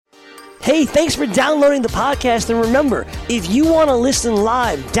Hey, thanks for downloading the podcast. And remember, if you want to listen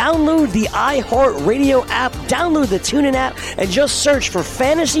live, download the iHeartRadio app, download the TuneIn app, and just search for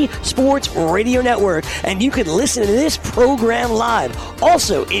Fantasy Sports Radio Network, and you can listen to this program live.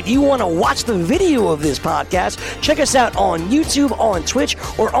 Also, if you want to watch the video of this podcast, check us out on YouTube, on Twitch,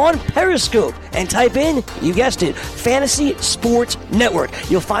 or on Periscope, and type in, you guessed it, Fantasy Sports Network.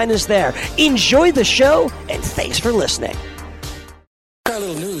 You'll find us there. Enjoy the show, and thanks for listening. Got a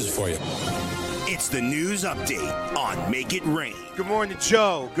little news for you. It's the news update on Make It Rain. Good morning,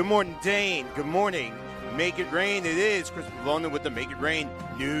 Joe. Good morning, Dane. Good morning. Make It Rain. It is Chris Pavona with the Make It Rain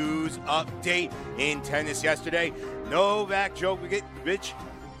news update. In tennis yesterday, Novak Djokovic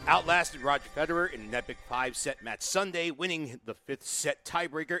outlasted Roger Federer in an epic 5-set match Sunday, winning the 5th set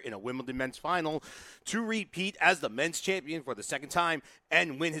tiebreaker in a Wimbledon men's final to repeat as the men's champion for the second time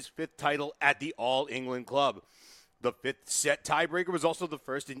and win his 5th title at the All England Club. The 5th set tiebreaker was also the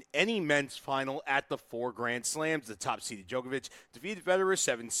first in any men's final at the 4 Grand Slams. The top-seeded Djokovic defeated Federer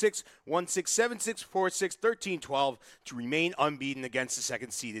 7-6, 1-6, 7-6, 4-6, 13-12 to remain unbeaten against the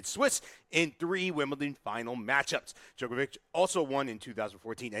second-seeded Swiss in 3 Wimbledon final matchups. Djokovic also won in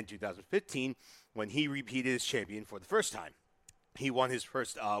 2014 and 2015 when he repeated as champion for the first time. He won his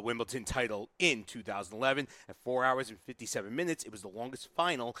first Wimbledon title in 2011 at 4 hours and 57 minutes. It was the longest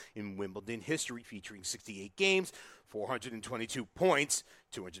final in Wimbledon history, featuring 68 games, 422 points,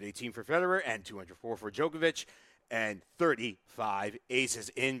 218 for Federer and 204 for Djokovic, and 35 aces.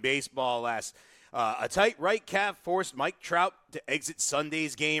 In baseball a tight right calf forced Mike Trout to exit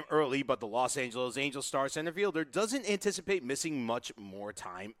Sunday's game early, but the Los Angeles Angels star center fielder doesn't anticipate missing much more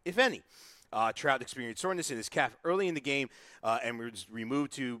time, if any. Trout experienced soreness in his calf early in the game and was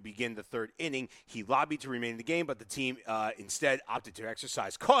removed to begin the 3rd inning. He lobbied to remain in the game, but the team instead opted to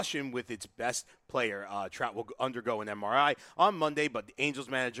exercise caution with its best player. Trout will undergo an MRI on Monday, but the Angels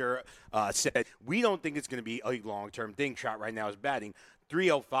manager said, "We don't think it's going to be a long-term thing." Trout right now is batting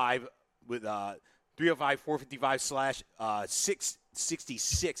 .305 with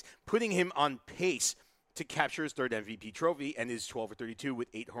 455/666, putting him on pace to capture his 3rd MVP trophy and is 12 for 32 with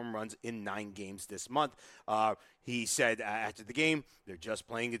 8 home runs in 9 games this month. He said after the game, they're just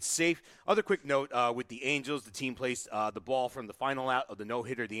playing it safe. Other quick note with the Angels, the team placed the ball from the final out of the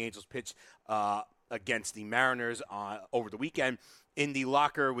no-hitter the Angels pitched against the Mariners over the weekend in the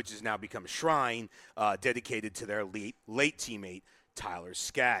locker, which has now become a shrine dedicated to their late teammate, Tyler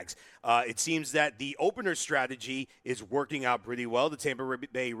Skaggs. It seems that the opener strategy is working out pretty well. The Tampa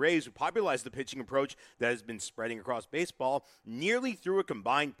Bay Rays, who popularized the pitching approach that has been spreading across baseball, nearly threw a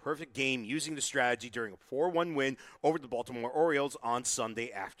combined perfect game using the strategy during a 4-1 win over the Baltimore Orioles on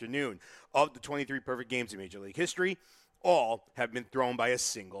Sunday afternoon. Of the 23 perfect games in Major League history, all have been thrown by a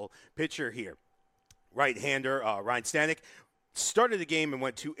single pitcher here. Right-hander Ryan Stanek started the game and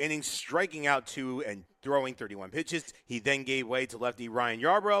went 2 innings, striking out 2 and throwing 31 pitches. He then gave way to lefty Ryan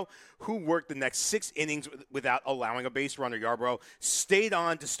Yarbrough, who worked the next 6 innings without allowing a base runner. Yarbrough stayed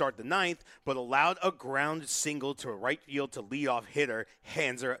on to start the 9th, but allowed a ground single to a right field to leadoff hitter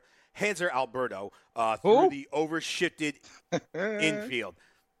Hanser Alberto through the overshifted infield.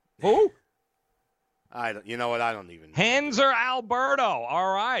 Who? You know what? I don't even. Hanser Alberto.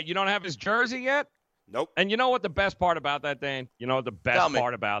 All right. You don't have his jersey yet? Nope. And you know what the best part about that, Dan? You know what the best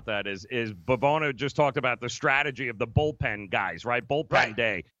part about that is Bavona just talked about the strategy of the bullpen guys, right? Bullpen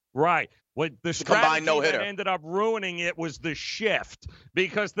day. Right. What the strategy that ended up ruining it was the shift,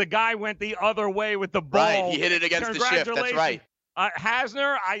 because the guy went the other way with the ball. Right. He hit it against the shift. That's right.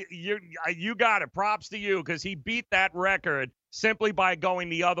 Hasner, you got it. Props to you, because he beat that record simply by going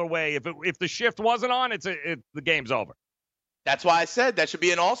the other way. If the shift wasn't on, the game's over. That's why I said that should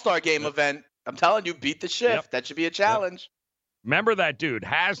be an all-star game event. I'm telling you, beat the shift. Yep. That should be a challenge. Yep. Remember that dude,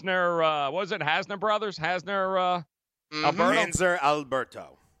 Hasner, was it Hasner Brothers? Hasner Alberto? Hanser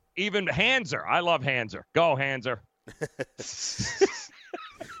Alberto. Even Hanser. I love Hanser. Go, Hanser.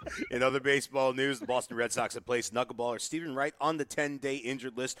 In other baseball news, the Boston Red Sox have placed knuckleballer Stephen Wright on the 10-day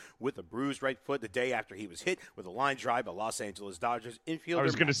injured list with a bruised right foot the day after he was hit with a line drive by Los Angeles Dodgers infielder. I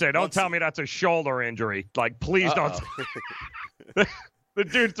was going to say, don't tell me that's a shoulder injury. Like, please don't. The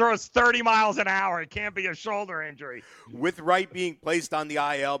dude throws 30 miles an hour. It can't be a shoulder injury. With Wright being placed on the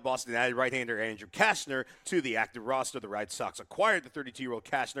IL, Boston added right-hander Andrew Kastner to the active roster. The Red Sox acquired the 32-year-old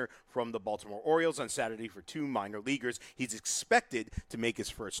Kastner from the Baltimore Orioles on Saturday for 2 minor leaguers. He's expected to make his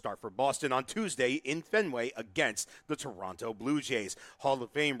first start for Boston on Tuesday in Fenway against the Toronto Blue Jays. Hall of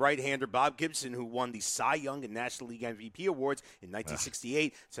Fame right-hander Bob Gibson, who won the Cy Young and National League MVP awards in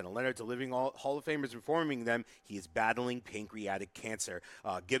 1968, sent a letter to living Hall of Famers informing them he is battling pancreatic cancer.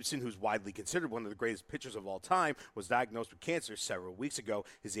 year. Gibson, who's widely considered one of the greatest pitchers of all time, was diagnosed with cancer several weeks ago.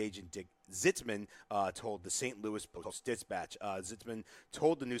 His agent, Dick Zitzman, told the St. Louis Post-Dispatch. Zitzman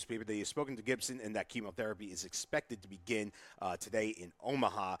told the newspaper that he has spoken to Gibson and that chemotherapy is expected to begin today in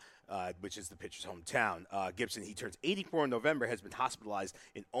Omaha, which is the pitcher's hometown. Gibson, he turns 84 in November, has been hospitalized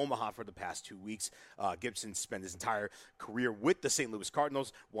in Omaha for the past 2 weeks. Gibson spent his entire career with the St. Louis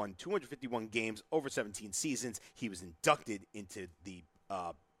Cardinals, won 251 games over 17 seasons. He was inducted into the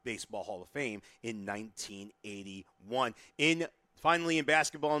Baseball Hall of Fame in 1981. Finally, in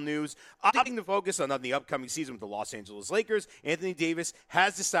basketball news, opting to focus on the upcoming season with the Los Angeles Lakers, Anthony Davis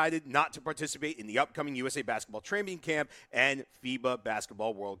has decided not to participate in the upcoming USA Basketball Training Camp and FIBA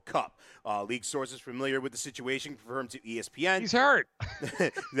Basketball World Cup. League sources familiar with the situation confirmed to ESPN. He's hurt.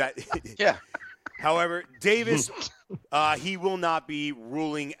 Yeah. However, Davis, he will not be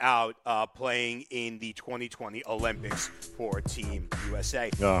ruling out playing in the 2020 Olympics for Team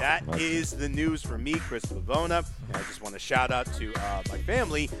USA. That is the news from me, Chris Pavona. And I just want to shout out to my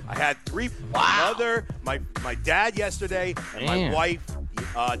family. I had 3, my mother, my dad yesterday, and my wife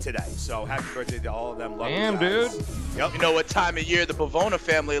today. So happy birthday to all of them. Love you guys. Dude. Yep. You know what time of year the Pavona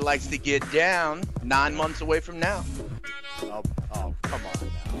family likes to get down? 9 months away from now. Oh, come on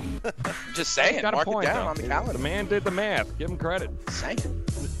now. Just saying. Mark it down on the calendar. The man did the math. Give him credit.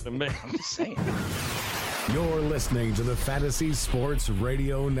 I'm just saying. You're listening to the Fantasy Sports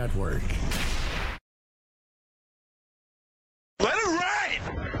Radio Network. Let it rain!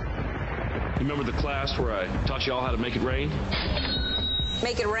 You remember the class where I taught y'all how to make it rain?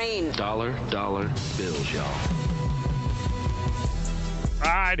 Make it rain. Dollar bills, y'all. All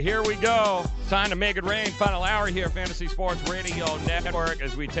right, here we go. Time to make it rain. Final hour here, Fantasy Sports Radio Network,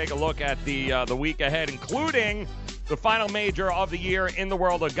 as we take a look at the week ahead, including the final major of the year in the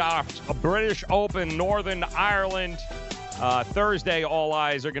world of golf, a British Open, Northern Ireland. Thursday, all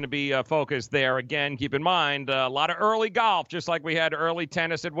eyes are going to be focused there. Again, keep in mind, a lot of early golf, just like we had early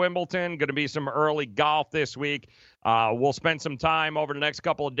tennis at Wimbledon. Going to be some early golf this week. We'll spend some time over the next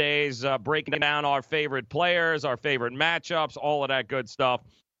couple of days breaking down our favorite players, our favorite matchups, all of that good stuff.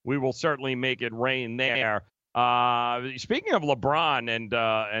 We will certainly make it rain there. Speaking of LeBron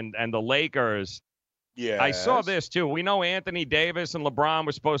and the Lakers, yeah, I saw this too. We know Anthony Davis and LeBron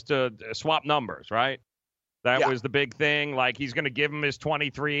were supposed to swap numbers, right? That was the big thing. Like, he's going to give him his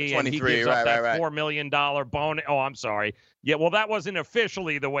 23 and he gives up that $4 million bonus. Oh, I'm sorry. Yeah, well, that wasn't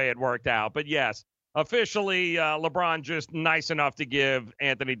officially the way it worked out. But, yes, officially, LeBron just nice enough to give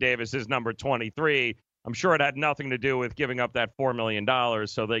Anthony Davis his number 23. I'm sure it had nothing to do with giving up that $4 million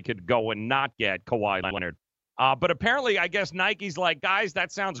so they could go and not get Kawhi Leonard. But apparently, I guess Nike's like, guys,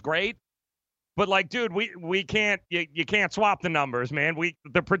 that sounds great. But, like, dude, we can't you can't swap the numbers, man.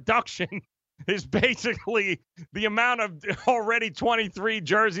 The production is basically the amount of already 23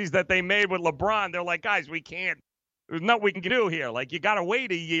 jerseys that they made with LeBron. They're like, guys, we can't. There's nothing we can do here. Like, you got to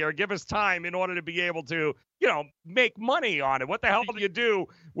wait a year, give us time in order to be able to, make money on it. What the hell do you do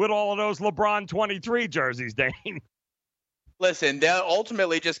with all of those LeBron 23 jerseys, Dane? Listen, they're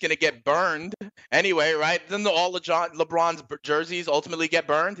ultimately just going to get burned anyway, right? Then all of LeBron's jerseys ultimately get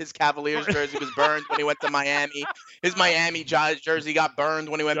burned. His Cavaliers jersey was burned when he went to Miami. His Miami jersey got burned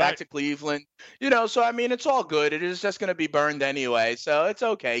when he went back to Cleveland. So, I mean, it's all good. It is just going to be burned anyway, so it's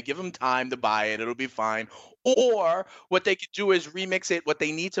okay. Give them time to buy it. It'll be fine. Or what they could do is remix it. What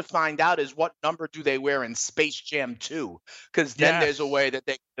they need to find out is what number do they wear in Space Jam 2, because then there's a way that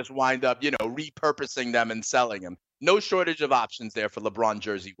they can just wind up, repurposing them and selling them. No shortage of options there for LeBron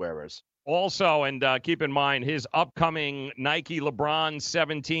jersey wearers. Also, and keep in mind, his upcoming Nike LeBron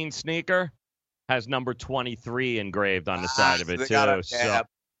 17 sneaker has number 23 engraved on the side of it, too.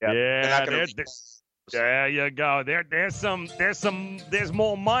 There you go. There's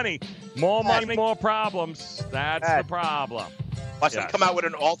more money. More money, more problems. That's the problem. Watch them come out with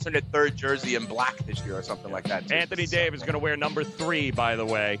an alternate third jersey in black this year or something like that, too. Anthony Davis is going to wear number 3, by the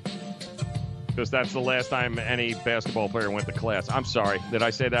way. Because that's the last time any basketball player went to class. I'm sorry. Did I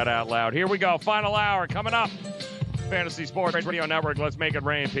say that out loud? Here we go. Final hour coming up. Fantasy Sports Radio Network. Let's make it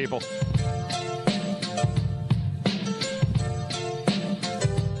rain, people.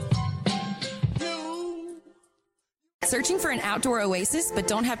 Searching for an outdoor oasis but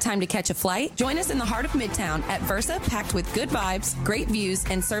don't have time to catch a flight? Join us in the heart of Midtown at Versa, packed with good vibes, great views,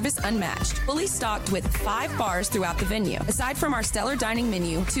 and service unmatched. Fully stocked with 5 bars throughout the venue. Aside from our stellar dining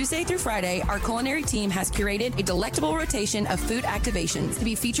menu, Tuesday through Friday, our culinary team has curated a delectable rotation of food activations to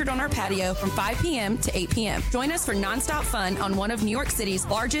be featured on our patio from 5 p.m. to 8 p.m. Join us for nonstop fun on one of New York City's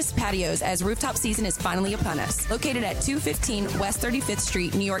largest patios as rooftop season is finally upon us. Located at 215 West 35th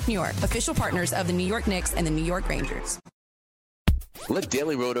Street, New York, New York. Official partners of the New York Knicks and the New York Rangers. Let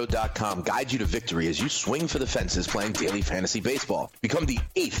DailyRoto.com guide you to victory as you swing for the fences playing daily fantasy baseball. Become the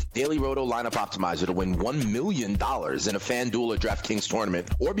 8th Daily Roto lineup optimizer to win $1 million in a FanDuel or DraftKings tournament,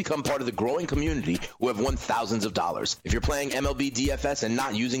 or become part of the growing community who have won thousands of dollars. If you're playing MLB DFS and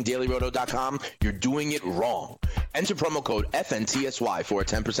not using DailyRoto.com, you're doing it wrong. Enter promo code FNTSY for a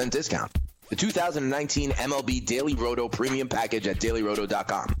 10% discount. The 2019 MLB Daily Roto Premium Package at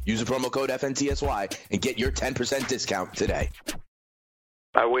DailyRoto.com. Use the promo code FNTSY and get your 10% discount today.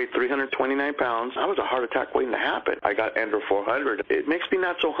 I weighed 329 pounds. I was a heart attack waiting to happen. I got Andro 400. It makes me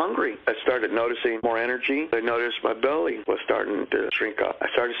not so hungry. I started noticing more energy. I noticed my belly was starting to shrink up. I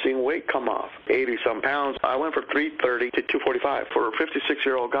started seeing weight come off, 80-some pounds. I went from 330 to 245. For a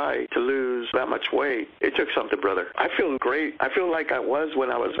 56-year-old guy to lose that much weight, it took something, brother. I feel great. I feel like I was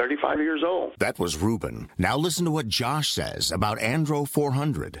when I was 35 years old. That was Ruben. Now listen to what Josh says about Andro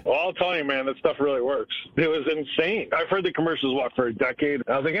 400. Well, I'll tell you, man, that stuff really works. It was insane. I've heard the commercials, for a decade.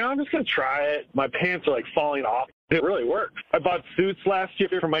 I was like, I'm just going to try it. My pants are, falling off. It really works. I bought suits last year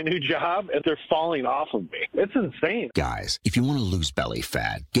for my new job, and they're falling off of me. It's insane. Guys, if you want to lose belly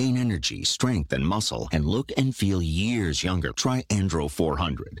fat, gain energy, strength, and muscle, and look and feel years younger, try Andro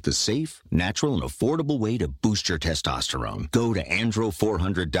 400, the safe, natural, and affordable way to boost your testosterone. Go to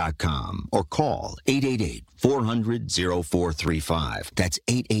andro400.com or call 888-400-0435. That's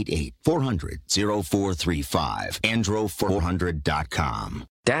 888-400-0435. Andro400.com.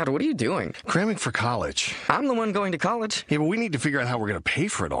 Dad, what are you doing? Cramming for college. I'm the one going to college. Yeah, but we need to figure out how we're going to pay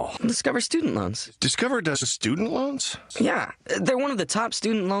for it all. Discover Student Loans. Discover does student loans? Yeah, they're one of the top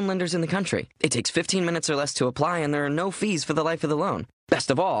student loan lenders in the country. It takes 15 minutes or less to apply, and there are no fees for the life of the loan. Best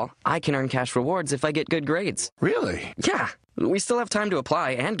of all, I can earn cash rewards if I get good grades. Really? Yeah, we still have time to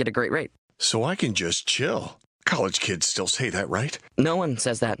apply and get a great rate. So I can just chill. College kids still say that, right? No one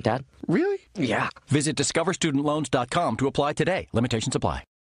says that, Dad. Really? Yeah. Visit discoverstudentloans.com to apply today. Limitations apply.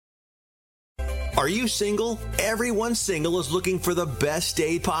 Are you single? Everyone single is looking for the best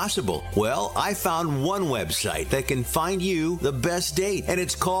date possible. Well, I found one website that can find you the best date, and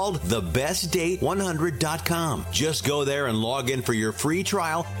it's called thebestdate100.com. Just go there and log in for your free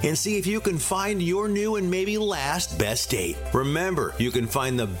trial and see if you can find your new and maybe last best date. Remember, you can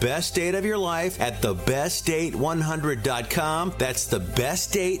find the best date of your life at thebestdate100.com. That's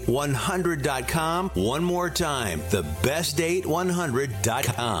thebestdate100.com. One more time,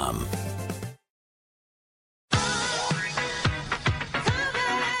 thebestdate100.com.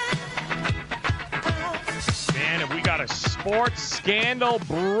 A sports scandal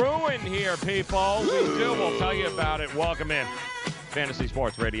brewing here, people. We do. We'll tell you about it. Welcome in. Fantasy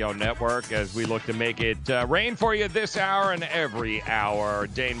Sports Radio Network as we look to make it rain for you this hour and every hour.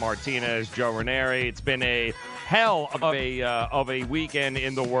 Dane Martinez, Joe Ranieri. It's been a hell of a weekend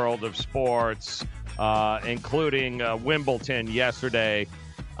in the world of sports, including Wimbledon yesterday.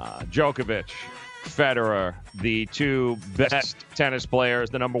 Djokovic, Federer, the two best tennis players,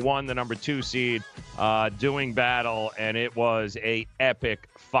 the number one, the number two seed, doing battle, and it was a epic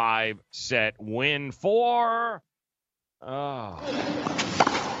 5-set win for Novak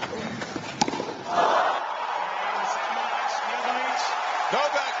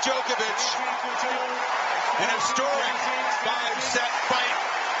Djokovic in a historic 5-set fight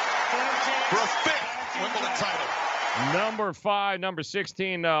for a fifth Wimbledon title. Number 5, number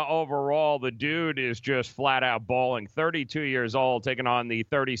 16 overall. The dude is just flat out bowling. 32 years old, taking on the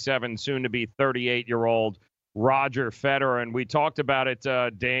 37, soon to be 38-year-old Roger Federer. And we talked about it,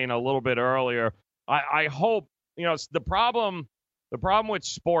 Dane, a little bit earlier. I hope, the problem with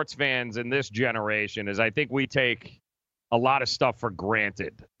sports fans in this generation is I think we take a lot of stuff for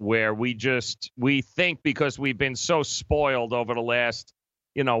granted, where we think because we've been so spoiled over the last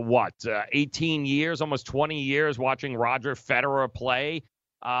 18 years, almost 20 years watching Roger Federer play.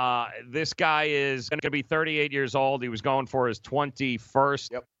 This guy is going to be 38 years old. He was going for his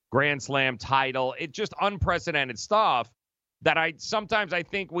 21st Grand Slam title. It's just unprecedented stuff that I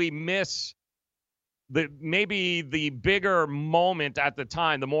think we miss maybe the bigger moment at the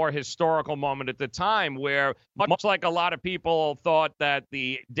time, the more historical moment at the time, where much like a lot of people thought that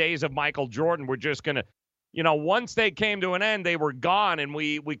the days of Michael Jordan were just going to, once they came to an end, they were gone, and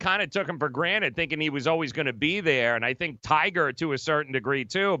we kind of took him for granted, thinking he was always going to be there. And I think Tiger to a certain degree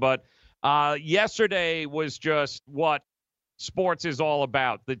too. But yesterday was just what sports is all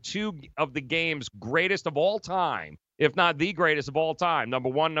about. The two of the game's greatest of all time, if not the greatest of all time, number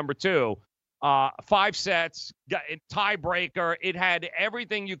one, number two, 5 sets, tiebreaker. It had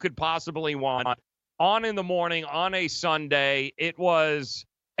everything you could possibly want on in the morning on a Sunday. It was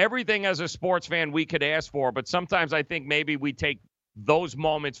everything as a sports fan we could ask for, but sometimes I think maybe we take those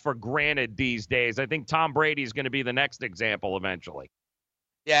moments for granted these days. I think Tom Brady is going to be the next example eventually.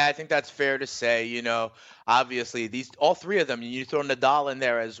 Yeah, I think that's fair to say. You know, obviously, all three of them, you throw Nadal in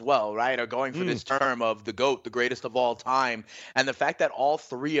there as well, right, are going for this term of the GOAT, the greatest of all time. And the fact that all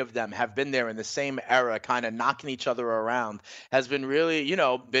three of them have been there in the same era, kind of knocking each other around, has been really,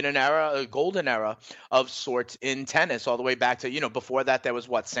 been an era, a golden era of sorts in tennis, all the way back to, before that, there was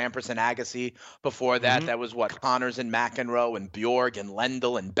Sampras and Agassi. Before that, that was Connors and McEnroe and Bjork and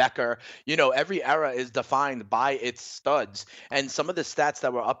Lendl and Becker. Every era is defined by its studs. And some of the stats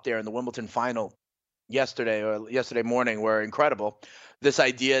that were up there in the Wimbledon final yesterday morning were incredible. This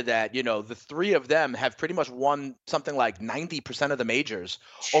idea that, the three of them have pretty much won something like 90% of the majors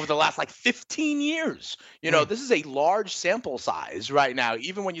over the last 15 years. This is a large sample size right now.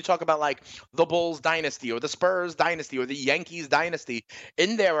 Even when you talk about the Bulls dynasty or the Spurs dynasty or the Yankees dynasty,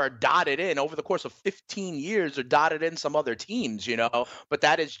 in there are dotted in over the course of 15 years or dotted in some other teams, but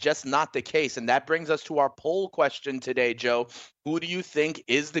that is just not the case. And that brings us to our poll question today, Joe. Who do you think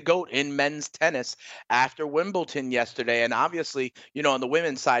is the GOAT in men's tennis after Wimbledon yesterday? And obviously, on the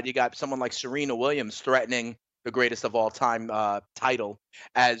women's side, you got someone like Serena Williams threatening the greatest of all time title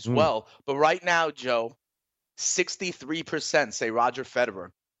as well. But right now, Joe, 63% say Roger Federer,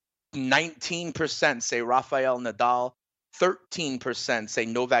 19% say Rafael Nadal, 13% say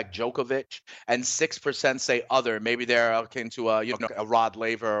Novak Djokovic, and 6% say other. Maybe they're akin to a Rod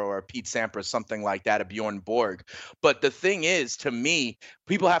Laver or a Pete Sampras, something like that, a Bjorn Borg. But the thing is, to me,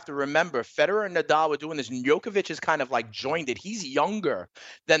 people have to remember Federer and Nadal were doing this. Djokovic is kind of joined it. He's younger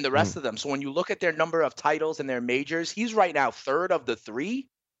than the rest of them. So when you look at their number of titles and their majors, he's right now third of the three.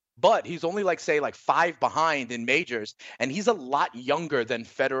 But he's only 5 behind in majors, and he's a lot younger than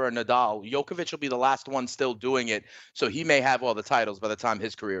Federer and Nadal. Djokovic will be the last one still doing it, so he may have all the titles by the time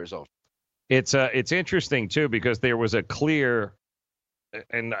his career is over. It's interesting too, because there was a clear,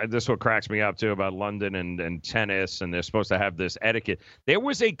 and this is what cracks me up too about London and tennis, and they're supposed to have this etiquette. There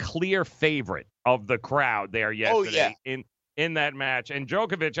was a clear favorite of the crowd there yesterday in that match, and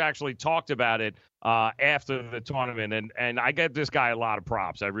Djokovic actually talked about it after the tournament, and I give this guy a lot of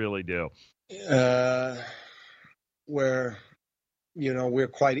props. I really do. We're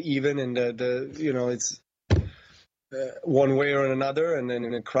quite even, and it's one way or another, and then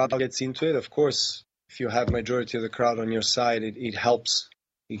the crowd gets into it. Of course, if you have majority of the crowd on your side, it helps.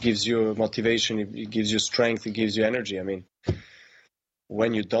 It gives you motivation. It gives you strength. It gives you energy. I mean,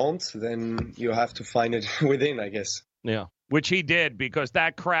 when you don't, then you have to find it within, I guess. Yeah. Which he did, because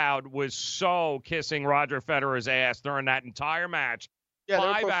that crowd was so kissing Roger Federer's ass during that entire match.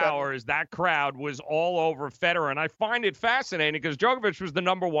 5 hours, that crowd was all over Federer. And I find it fascinating because Djokovic was the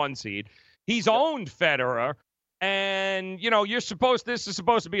number 1 seed. He's owned Federer. And, this is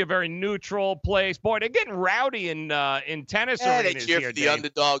supposed to be a very neutral place. Boy, they're getting rowdy in tennis arenas. They cheer for the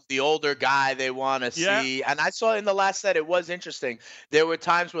underdog, the older guy they want to see. And I saw in the last set, it was interesting. There were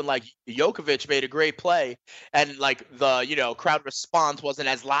times when, Djokovic made a great play, and, the crowd response wasn't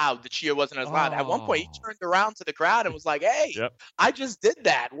as loud. The cheer wasn't as loud. At one point, he turned around to the crowd and was like, hey, I just did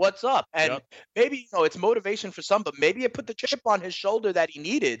that. What's up? And maybe, it's motivation for some, but maybe it put the chip on his shoulder that he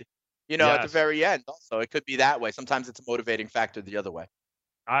needed. At the very end. Also, it could be that way. Sometimes it's a motivating factor the other way.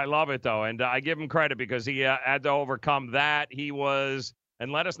 I love it, though, and I give him credit because he had to overcome that. He was,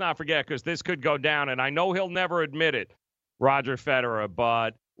 and let us not forget, because this could go down, and I know he'll never admit it, Roger Federer,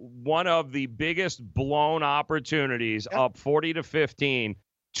 but one of the biggest blown opportunities, up 40-15,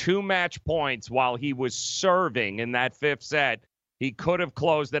 2 match points while he was serving in that 5th set. He could have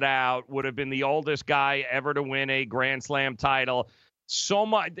closed it out, would have been the oldest guy ever to win a Grand Slam title. So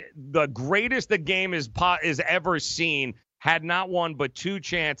much, the greatest the game is ever seen, had not one but 2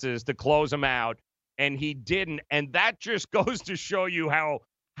 chances to close him out, and he didn't. And that just goes to show you how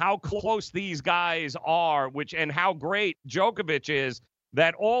close these guys are, and how great Djokovic is,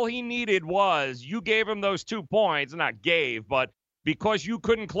 that all he needed was you gave him those 2 points, not gave, but because you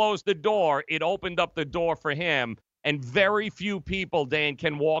couldn't close the door, it opened up the door for him. And very few people, Dane,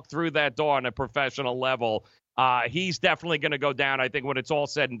 can walk through that door on a professional level. He's definitely going to go down, I think, when it's all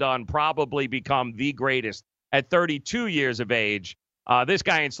said and done, probably become the greatest at 32 years of age. This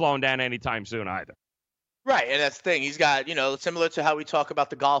guy ain't slowing down anytime soon either. Right, and that's the thing. He's got, similar to how we talk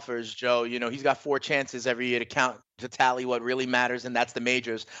about the golfers, Joe, he's got 4 chances every year to tally what really matters, and that's the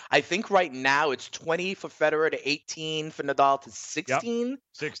majors. I think right now it's 20 for Federer to 18 for Nadal to 16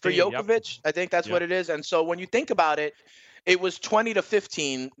 for Djokovic. I think that's what it is. And so when you think about it, it was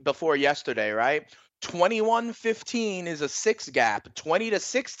 20-15 before yesterday, right? 21-15 is a 6 gap.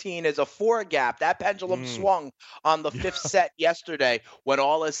 20-16 is a 4 gap. That pendulum swung on the 5th set yesterday when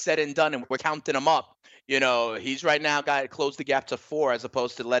all is said and done and we're counting them up. He's right now closed the gap to 4 as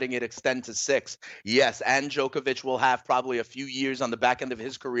opposed to letting it extend to 6. Yes, and Djokovic will have probably a few years on the back end of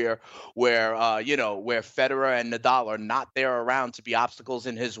his career where, where Federer and Nadal are not there around to be obstacles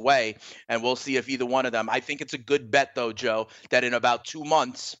in his way, and we'll see if either one of them. I think it's a good bet, though, Joe, that in about 2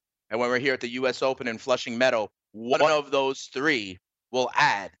 months, and when we're here at the U.S. Open in Flushing Meadow, one of those 3 will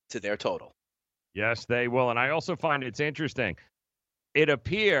add to their total. Yes, they will. And I also find it's interesting. It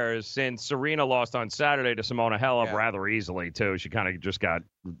appears since Serena lost on Saturday to Simona Halep rather easily, too. She kind of just got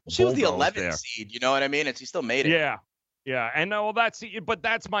She was the 11th there. seed, you know what I mean? And she still made it. Yeah. Yeah. And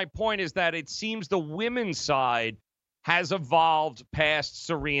that's my point, is that it seems the women's side has evolved past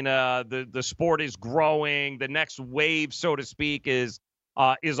Serena. The sport is growing. The next wave, so to speak, is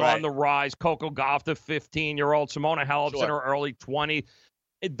on the rise. Coco Gauff, the 15-year-old. Simona Halep's in her early 20s.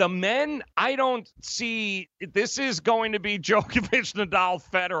 The men, I don't see. This is going to be Djokovic, Nadal,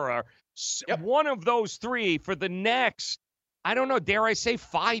 Federer. One of those 3 for the next, I don't know, dare I say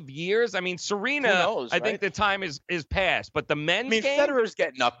 5 years? I mean, Serena, I think the time is past. But the men's game? Federer's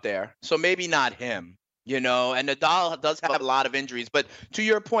getting up there, so maybe not him. And Nadal does have a lot of injuries. But to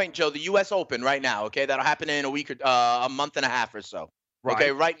your point, Joe, the U.S. Open right now, okay, that'll happen in a month and a half or so. Right.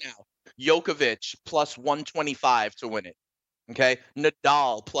 Okay, right now, Djokovic plus 125 to win it. Okay,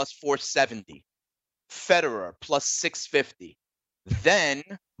 Nadal plus 470, Federer plus 650. Then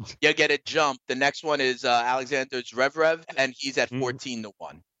you get a jump. The next one is Alexander Zverev, and he's at 14 to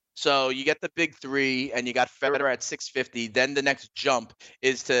 1. So you get the big 3, and you got Federer at 650. Then the next jump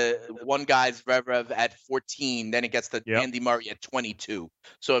is to one guy's Zverev at 14. Then it gets to Andy Murray at 22.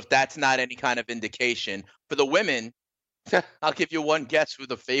 So if that's not any kind of indication for the women, I'll give you one guess who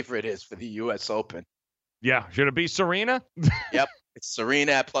the favorite is for the U.S. Open. Yeah, should it be Serena? Yep, it's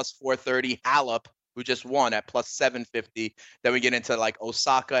Serena at plus 430. Halep, who just won, at plus 750. Then we get into like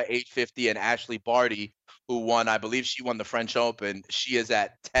Osaka 850 and Ashley Barty, who won. I believe she won the French Open. She is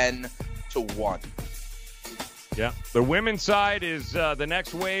at 10 to 1. Yeah, the women's side is the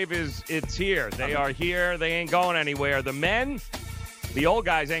next wave it's here. They are here. They ain't going anywhere. The men, the old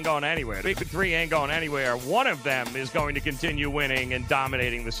guys ain't going anywhere. The big 3 ain't going anywhere. One of them is going to continue winning and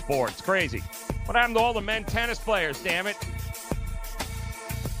dominating the sport. It's crazy. What happened to all the men tennis players, damn it?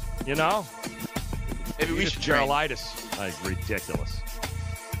 Maybe we should Geralitis. That's ridiculous.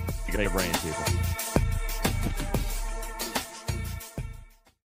 You got your brain, people.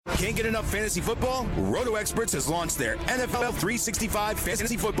 Can't get enough fantasy football? Roto Experts has launched their NFL 365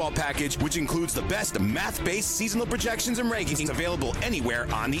 Fantasy Football Package, which includes the best math-based seasonal projections and rankings available anywhere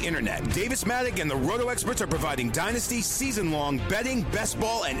on the internet. Davis Maddock and the Roto Experts are providing dynasty, season-long betting, best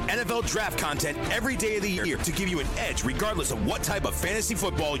ball, and NFL draft content every day of the year to give you an edge regardless of what type of fantasy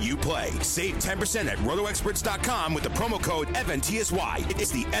football you play. Save 10% at rotoexperts.com with the promo code FNTSY. It's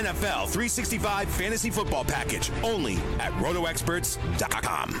the NFL 365 Fantasy Football Package, only at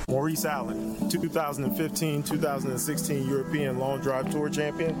rotoexperts.com. Maurice Allen, 2015-2016 European Long Drive Tour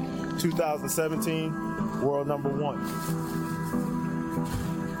champion, 2017 world number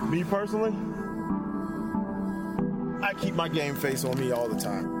 1. Me personally, I keep my game face on me all the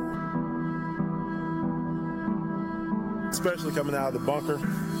time. Especially coming out of the bunker,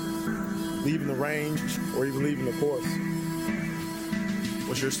 leaving the range, or even leaving the course.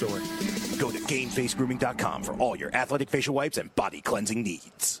 What's your story? Go to GameFaceGrooming.com for all your athletic facial wipes and body cleansing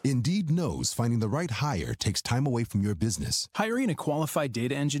needs. Indeed knows finding the right hire takes time away from your business. Hiring a qualified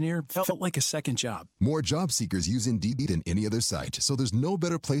data engineer felt like a second job. More job seekers use Indeed than any other site, so there's no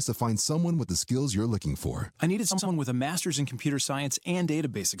better place to find someone with the skills you're looking for. I needed someone with a master's in computer science and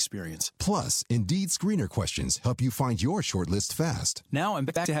database experience. Plus, Indeed screener questions help you find your shortlist fast. Now I'm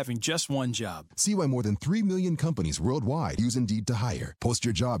back to having just one job. See why more than 3 million companies worldwide use Indeed to hire. Post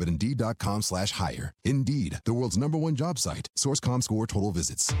your job at Indeed.com/hire. Indeed, the world's #1 job site. Source.com/score total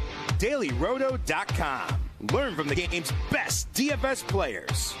visits. DailyRoto.com. Learn from the game's best DFS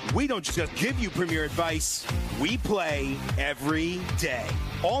players. We don't just give you premier advice. We play every day.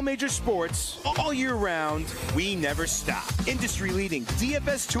 All major sports, all year round, we never stop. Industry-leading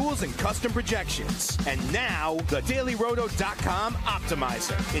DFS tools and custom projections. And now, the DailyRoto.com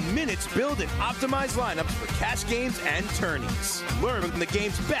Optimizer. In minutes, build and optimize lineups for cash games and tourneys. Learn from the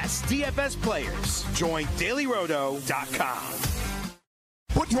game's best DFS players. Join DailyRoto.com.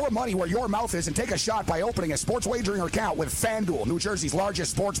 Put Put your money where your mouth is and take a shot by opening a sports wagering account with FanDuel, New Jersey's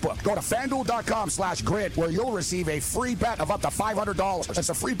largest sportsbook. Go to FanDuel.com/grid where you'll receive a free bet of up to $500. That's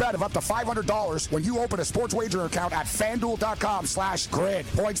a free bet of up to $500 when you open a sports wagering account at FanDuel.com/grid.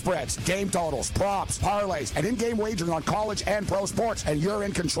 Point spreads, game totals, props, parlays, and in-game wagering on college and pro sports, and you're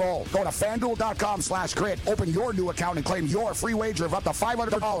in control. Go to FanDuel.com/grid. Open your new account and claim your free wager of up to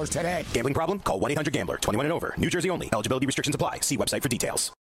 $500 today. Gambling problem? Call 1-800-GAMBLER. 21 and over. New Jersey only. Eligibility restrictions apply. See website for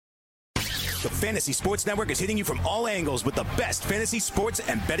details. The Fantasy Sports Network is hitting you from all angles with the best fantasy sports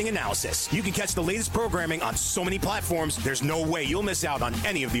and betting analysis. You can catch the latest programming on so many platforms, there's no way you'll miss out on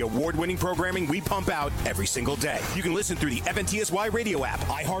any of the award-winning programming we pump out every single day. You can listen through the FNTSY radio app,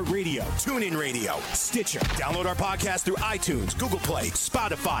 iHeartRadio, TuneIn Radio, Stitcher. Download our podcast through iTunes, Google Play,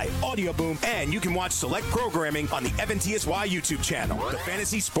 Spotify, Audio Boom, and you can watch select programming on the FNTSY YouTube channel. The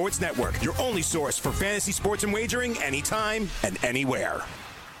Fantasy Sports Network, your only source for fantasy sports and wagering anytime and anywhere.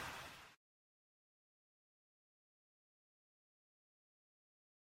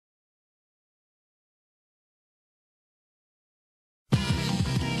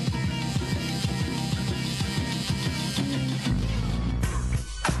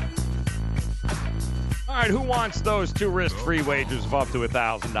 All right, who wants those 2 risk-free wagers of up to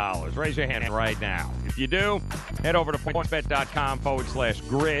 $1,000? Raise your hand right now. If you do, head over to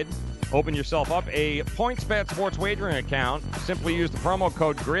PointsBet.com/grid. Open yourself up a PointsBet sports wagering account. Simply use the promo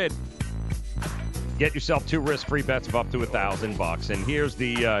code GRID. Get yourself 2 risk-free bets of up to $1,000. And here's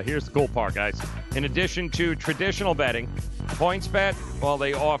the cool part, guys. In addition to traditional betting, PointsBet, well,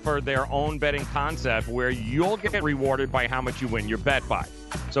 they offer their own betting concept where you'll get rewarded by how much you win your bet by.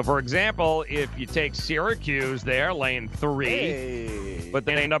 So, for example, if you take Syracuse there, laying 3, but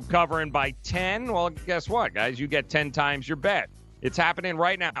they end up covering by 10, well, guess what, guys? You get 10 times your bet. It's happening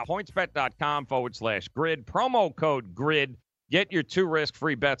right now. PointsBet.com/grid. Promo code GRID. Get your 2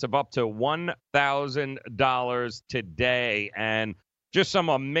 risk-free bets of up to $1,000 today. And just some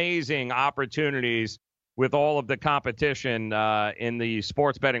amazing opportunities with all of the competition in the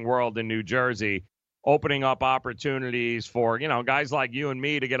sports betting world in New Jersey, opening up opportunities for, guys like you and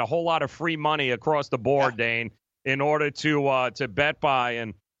me to get a whole lot of free money across the board, Dane, in order to bet by.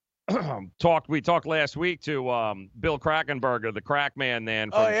 And we talked last week to Bill Krakenberger, the crack man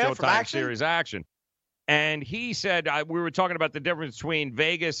then from Showtime Series Action. And he said, we were talking about the difference between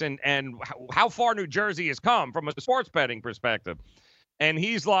Vegas and how far New Jersey has come from a sports betting perspective. And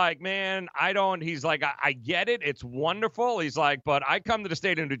he's like, man, I get it. It's wonderful. He's like, but I come to the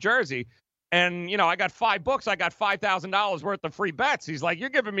state of New Jersey and, I got 5 books. I got $5,000 worth of free bets. He's like,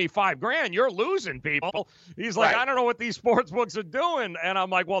 you're giving me $5,000. You're losing, people. He's like, I don't know what these sports books are doing. And I'm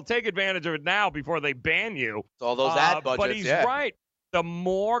like, well, take advantage of it now before they ban you. It's all those ad budgets. But he's right. The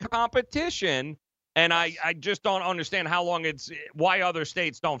more competition, and I just don't understand why other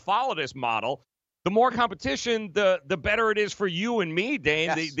states don't follow this model. The more competition, the better it is for you and me, Dane,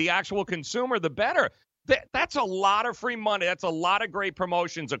 the actual consumer, the better. That's a lot of free money. That's a lot of great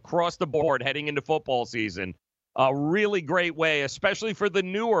promotions across the board heading into football season. A really great way, especially for the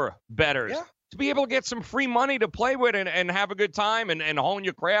newer bettors, to be able to get some free money to play with and have a good time and hone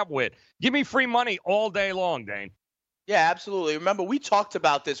your craft with. Give me free money all day long, Dane. Yeah, absolutely. Remember, we talked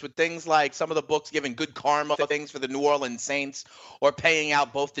about this with things like some of the books giving good karma things for the New Orleans Saints or paying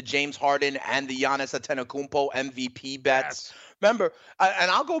out both the James Harden and the Giannis Antetokounmpo MVP bets. Yes. Remember, and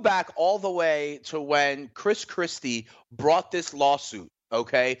I'll go back all the way to when Chris Christie brought this lawsuit.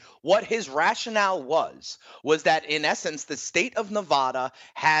 Okay, what his rationale was that, in essence, the state of Nevada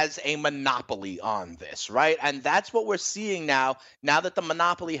has a monopoly on this, right? And that's what we're seeing now. Now that the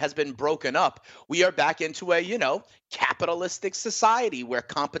monopoly has been broken up, we are back into a, capitalistic society where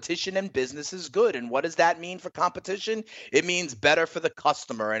competition in business is good. And what does that mean for competition? It means better for the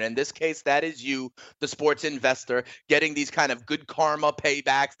customer. And in this case, that is you, the sports investor, getting these kind of good karma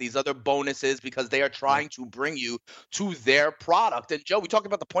paybacks, these other bonuses, because they are trying to bring you to their product. And Joe, we talked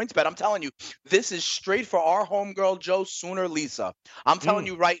about the points bet. I'm telling you, this is straight for our homegirl, Joe Sooner Lisa. I'm telling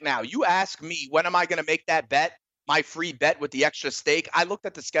you right now, you ask me, when am I going to make that bet? My free bet with the extra stake. I looked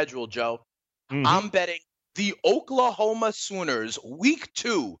at the schedule, Joe. I'm betting the Oklahoma Sooners, week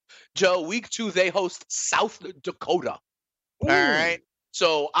 2. Joe, week 2, they host South Dakota. All right.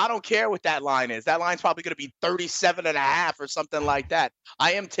 So I don't care what that line is. That line's probably going to be 37.5 or something like that.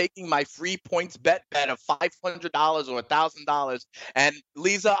 I am taking my free points bet of $500 or $1,000. And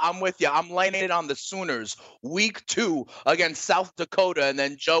Lisa, I'm with you. I'm laying it on the Sooners week 2 against South Dakota. And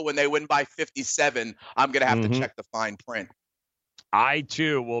then Joe, when they win by 57, I'm going to have to check the fine print. I,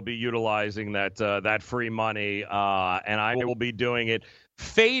 too, will be utilizing that free money, and I will be doing it,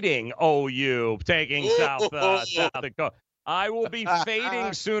 fading OU, taking South Dakota. I will be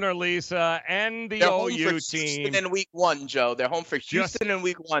fading sooner, Lisa, and the OU team. Houston in week 1, Joe. They're home for Houston in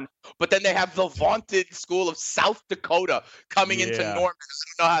week 1, but then they have the vaunted school of South Dakota coming into Norman. I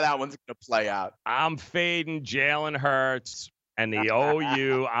don't know how that one's going to play out. I'm fading Jalen Hurts and the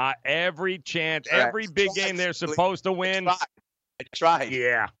OU. Every chance, every big game they're supposed to win. I tried.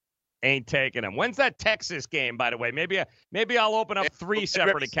 Yeah. Ain't taking them. When's that Texas game, by the way? Maybe I'll open up 3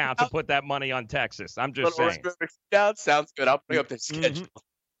 separate accounts and put that money on Texas. I'm just saying. Sounds good. I'll bring up the schedule.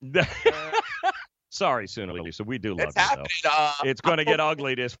 Sorry, Sooner Lisa. We do love you, though. It's going to get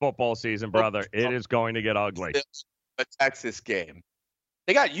ugly this football season, brother. It is going to get ugly. A Texas game.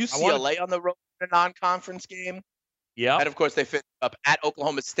 They got UCLA on the road in a non-conference game. Yeah. And, of course, they fit up at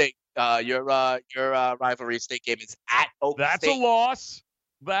Oklahoma State. Your rivalry state game is at Oklahoma State. That's a loss.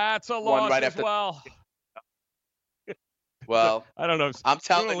 That's a loss as well. Well, I don't know. I'm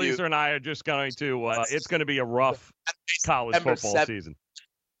telling you, Lisa and I are just going to. It's going to be a rough college football season.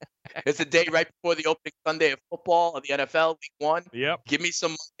 It's a day right before the opening Sunday of football of the NFL, week 1. Yep. Give me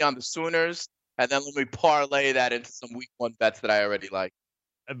some money on the Sooners, and then let me parlay that into some week 1 bets that I already like.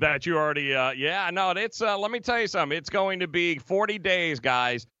 That you already, it's. Let me tell you something. It's going to be 40 days,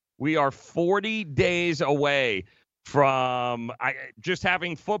 guys. We are 40 days away from just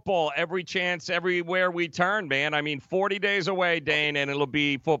having football every chance, everywhere we turn, man. I mean, 40 days away, Dane, and it'll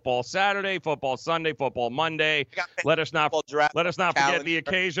be football Saturday, football Sunday, football Monday. Let us not forget the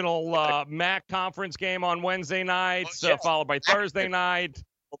occasional MAC conference game on Wednesday nights, followed by Thursday night.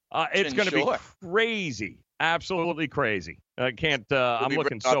 It's going to be crazy, absolutely crazy. I can't. I'm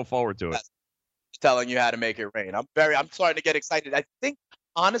looking so forward to it. Telling you how to make it rain. I'm starting to get excited. I think.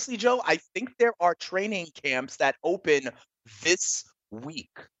 Honestly, Joe, I think there are training camps that open this week.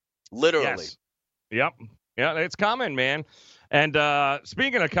 Literally. Yes. Yep. Yeah, it's coming, man. And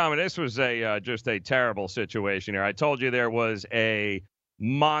speaking of coming, this was just a terrible situation here. I told you there was a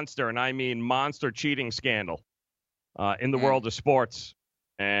monster, and I mean monster cheating scandal in the world of sports.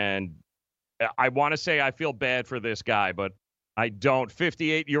 And I want to say I feel bad for this guy, but I don't.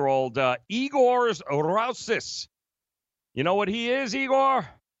 58-year-old Igor Rausis. You know what he is, Igor?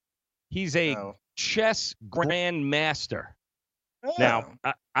 He's a chess grandmaster. Oh. Now,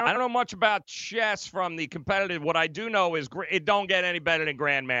 I don't know much about chess from the competitive. What I do know is it don't get any better than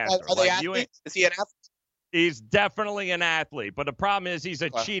grandmaster. Is he an athlete? He's definitely an athlete, but the problem is he's a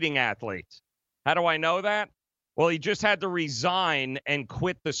cheating athlete. How do I know that? Well, he just had to resign and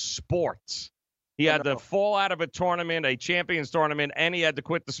quit the sport. He had to fall out of a tournament, a champions tournament, and he had to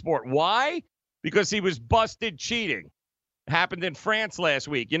quit the sport. Why? Because he was busted cheating. Happened in France last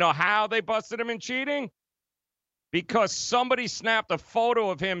week. You know how they busted him in cheating? Because somebody snapped a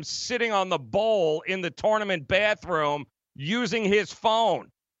photo of him sitting on the bowl in the tournament bathroom using his phone.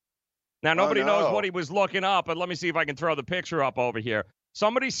 Now, nobody knows what he was looking up, but let me see if I can throw the picture up over here.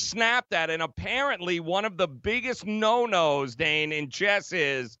 Somebody snapped that, and apparently one of the biggest no-nos, Dane, in chess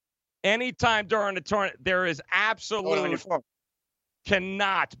is anytime during the tournament, there is absolute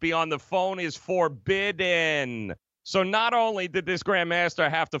cannot be on the phone is forbidden. So not only did this grandmaster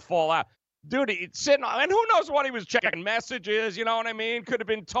have to fall out, dude, he's sitting on, and who knows what he was checking messages, you know what I mean? Could have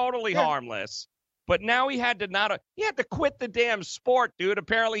been totally harmless. But now he had to quit the damn sport, dude.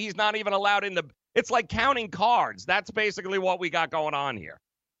 Apparently he's not even allowed in it's like counting cards. That's basically what we got going on here.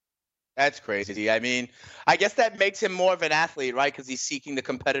 That's crazy. I mean, I guess that makes him more of an athlete, right? Because he's seeking the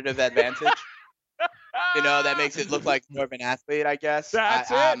competitive advantage. You know, that makes it look like more of an athlete, I guess.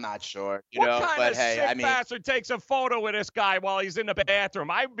 I'm not sure. What kind of sick bastard takes a photo with this guy while he's in the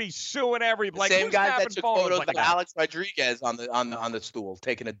bathroom? I'd be suing everybody. Same guy that took photos like Alex Rodriguez on the stool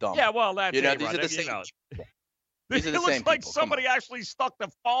taking a dump. Yeah, well, that's these are the same. These are the it looks like somebody actually stuck the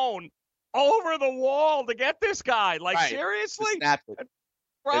phone over the wall to get this guy. Like, seriously?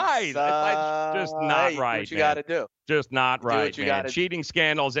 Right. It's just not right. What you got to do. Just not right, man. Cheating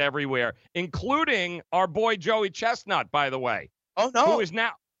scandals everywhere, including our boy Joey Chestnut, by the way. Oh, no. Who is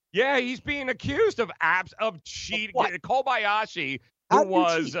now, he's being accused of cheating. Kobayashi, who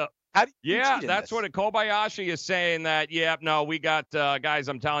was, that's what Kobayashi is saying that, we got, guys,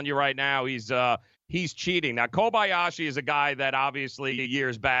 I'm telling you right now, he's cheating. Now, Kobayashi is a guy that obviously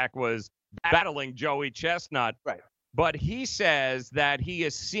years back was battling Joey Chestnut. Right. But he says that he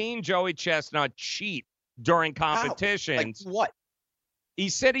has seen Joey Chestnut cheat during competitions. Like what? He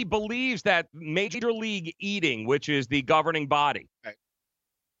said he believes that Major League Eating, which is the governing body,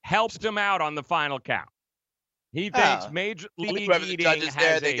 helps him out on the final count. He thinks Major League Eating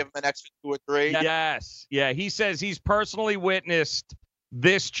has they give him an extra 2 or 3. Yes. Yeah, he says he's personally witnessed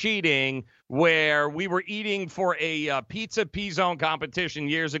this cheating, where we were eating for a pizza P-Zone competition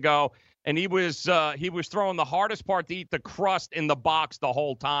years ago, and he was throwing the hardest part to eat, the crust in the box the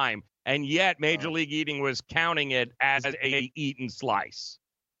whole time, and yet Major League Eating was counting it as a eaten slice.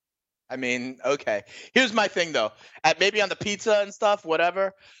 I mean, okay. Here's my thing, though. Maybe on the pizza and stuff,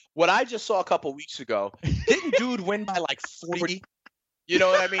 whatever. What I just saw a couple weeks ago, didn't dude win by like 40? You know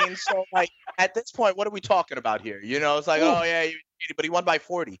what I mean? So, like, at this point, what are we talking about here? You know, it's like, oh, yeah, but he won by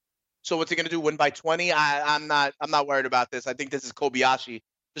 40. So what's he going to do, win by 20? I'm not worried about this. I think this is Kobayashi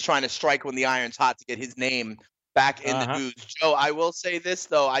just trying to strike when the iron's hot to get his name back in the news. Joe, I will say this,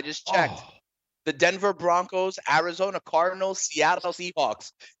 though. I just checked. The Denver Broncos, Arizona Cardinals, Seattle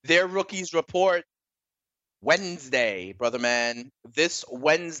Seahawks, their rookies report Wednesday, brother man. This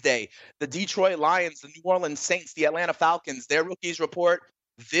Wednesday. The Detroit Lions, the New Orleans Saints, the Atlanta Falcons, their rookies report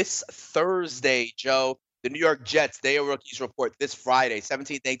this Thursday, Joe. The New York Jets, their rookies report this Friday,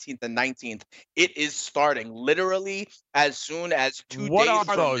 17th, 18th, and 19th. It is starting literally as soon as 2 days from now. What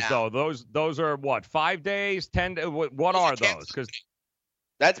are those, though? Those are what, 5 days, 10 days? What are those? Because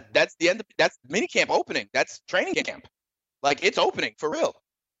That's the end. That's minicamp opening. That's training camp. Like, it's opening for real.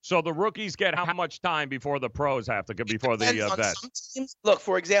 So the rookies get how much time before the pros have to go before the vets? Some teams, look,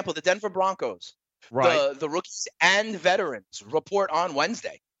 for example, the Denver Broncos, right? The rookies and veterans report on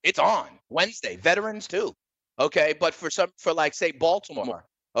Wednesday. It's on Wednesday. Veterans too. Okay, but for like say Baltimore.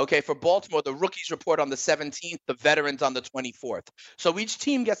 Okay, for Baltimore, the rookies report on the 17th, the veterans on the 24th. So each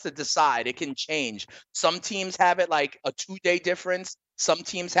team gets to decide. It can change. Some teams have it like a 2-day difference. Some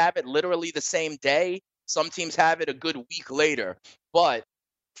teams have it literally the same day. Some teams have it a good week later. But,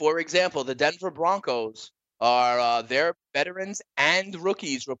 for example, the Denver Broncos are their veterans and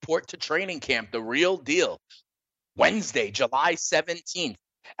rookies report to training camp, the real deal, Wednesday, July 17th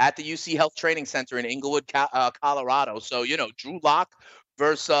at the UC Health Training Center in Inglewood, Colorado. So, you know, Drew Lock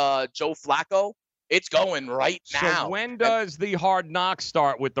versus Joe Flacco, it's going right now. So when does the Hard Knocks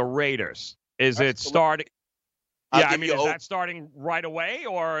start with the Raiders? Is it starting? Yeah, I mean, is that starting right away,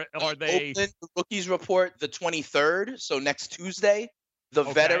 or are they? Oakland, the rookies report the 23rd, so next Tuesday. The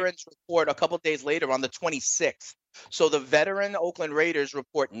veterans report a couple days later on the 26th. So the veteran Oakland Raiders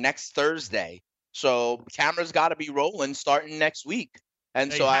report next Thursday. So cameras got to be rolling starting next week.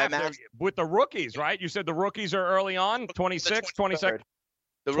 And so I imagine with the rookies, right? You said the rookies are early on, 26th, 22nd,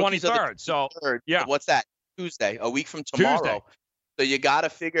 the 23rd. So yeah, what's that? Tuesday, a week from tomorrow. Tuesday. So you got to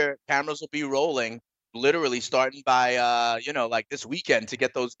figure cameras will be rolling literally starting by, like this weekend to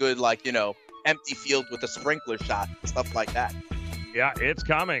get those good, empty field with a sprinkler shot and stuff like that. Yeah, it's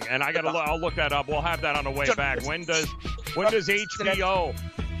coming. And I'll look that up. We'll have that on the way back. When does HBO,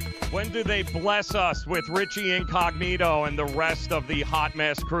 when do they bless us with Richie Incognito and the rest of the hot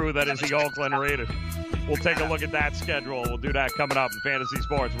mess crew that is the Oakland Raiders? We'll take a look at that schedule. We'll do that coming up in Fantasy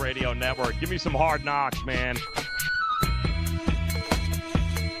Sports Radio Network. Give me some Hard Knocks, man.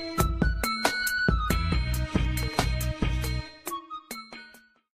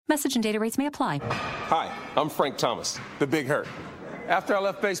 Message and data rates may apply. Hi, I'm Frank Thomas, the Big Hurt. After I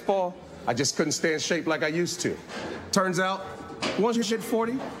left baseball, I just couldn't stay in shape like I used to. Turns out, once you hit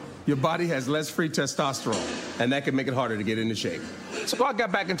 40, your body has less free testosterone, and that can make it harder to get into shape. So I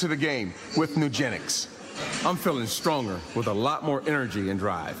got back into the game with Nugenix. I'm feeling stronger with a lot more energy and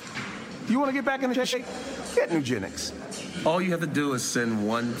drive. You want to get back into shape? Get Nugenix. All you have to do is send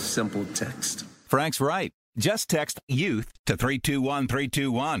one simple text. Frank's right. Just text YOUTH to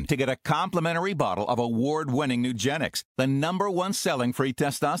 321-321 to get a complimentary bottle of award-winning Nugenix, the #1 selling free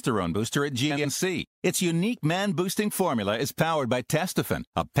testosterone booster at GNC. Its unique man-boosting formula is powered by Testofen,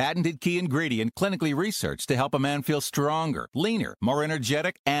 a patented key ingredient clinically researched to help a man feel stronger, leaner, more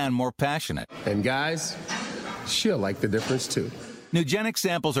energetic, and more passionate. And guys, she'll like the difference too. Nugenix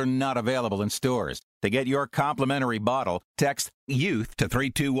samples are not available in stores. To get your complimentary bottle, text YOUTH to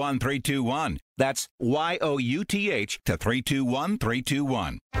 321-321. That's YOUTH to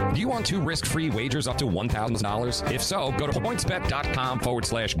 321-321. Do you want 2 risk-free wagers up to $1,000? If so, go to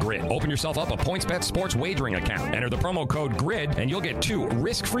pointsbet.com/grid. Open yourself up a PointsBet sports wagering account. Enter the promo code GRID, and you'll get 2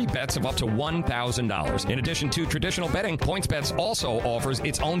 risk-free bets of up to $1,000. In addition to traditional betting, PointsBet also offers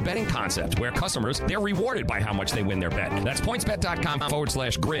its own betting concept, where customers, they're rewarded by how much they win their bet. That's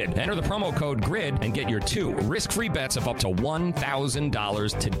pointsbet.com/grid. Enter the promo code GRID and get your 2 risk-free bets of up to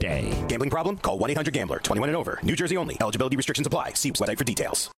 $1,000 today. Gambling problem? Call 1-800-GAMBLER. 21 and over. New Jersey only. Eligibility restrictions apply. See website for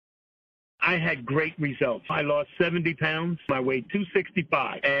details. I had great results. I lost 70 pounds. I weighed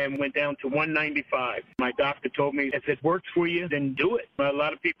 265 and went down to 195. My doctor told me, if it works for you, then do it. A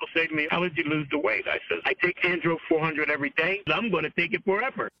lot of people say to me, how did you lose the weight? I said, I take Andro 400 every day. I'm going to take it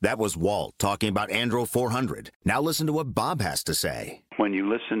forever. That was Walt talking about Andro 400. Now listen to what Bob has to say. When you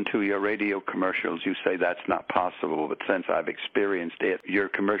listen to your radio commercials, you say that's not possible, but since I've experienced it, your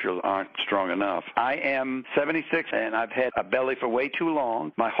commercials aren't strong enough. I am 76, and I've had a belly for way too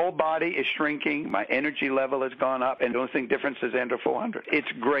long. My whole body is shrinking. My energy level has gone up, and the only thing different is Andro 400. It's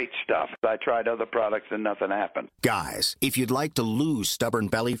great stuff. I tried other products, and nothing happened. Guys, if you'd like to lose stubborn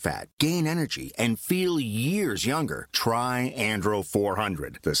belly fat, gain energy, and feel years younger, try Andro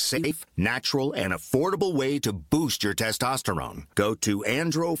 400, the safe, natural, and affordable way to boost your testosterone. Go to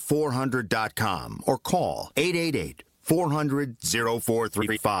andro400.com or call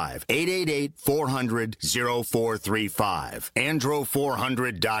 888-400-0435. 888-400-0435.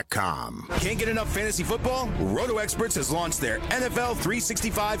 andro400.com. Can't get enough fantasy football? Roto Experts has launched their NFL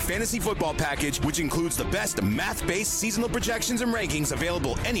 365 fantasy football package, which includes the best math-based seasonal projections and rankings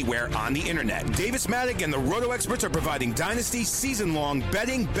available anywhere on the internet. Davis Maddock and the Roto Experts are providing dynasty, season-long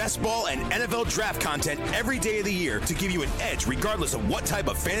betting, best ball, and NFL draft content every day of the year to give you an edge regardless of what type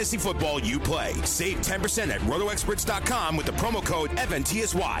of fantasy football you play. Save 10% at rotoexperts.com with the promo code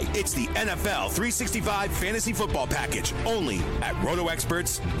FNTSY. It's the NFL 365 Fantasy Football Package, only at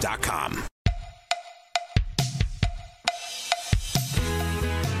rotoexperts.com.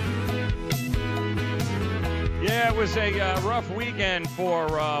 Yeah, it was a rough weekend for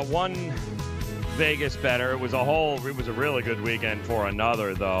one Vegas bettor. It was a really good weekend for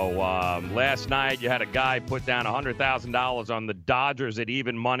another, though. Last night, you had a guy put down $100,000 on the Dodgers at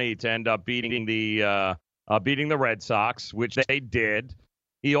even money to end up beating the Red Sox, which they did.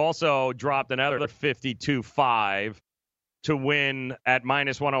 He also dropped another 52-5 to win at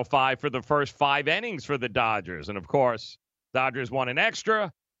minus 105 for the first 5 innings for the Dodgers. And, of course, Dodgers won an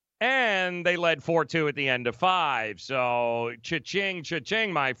extra, and they led 4-2 at the end of 5. So, cha-ching,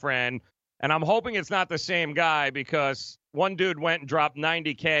 cha-ching, my friend. And I'm hoping it's not the same guy because one dude went and dropped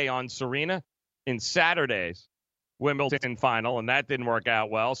 $90K on Serena in Saturday's Wimbledon final, and that didn't work out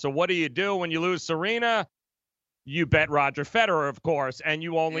well. So what do you do when you lose Serena? You bet Roger Federer, of course, and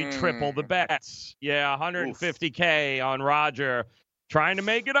you only triple the bets. Yeah, $150K on Roger. Trying to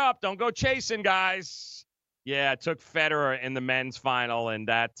make it up. Don't go chasing, guys. Yeah, it took Federer in the men's final, and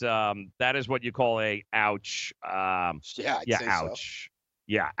that is what you call a ouch. I'd say ouch. So.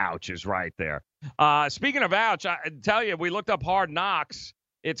 Yeah, ouch is right there. Speaking of ouch, I tell you, we looked up Hard Knocks.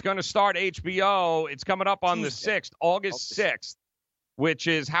 It's going to start HBO. It's coming up on Tuesday. The 6th, August 6th, which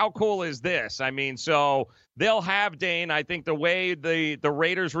is, how cool is this? I mean, so they'll have, Dane, I think the way the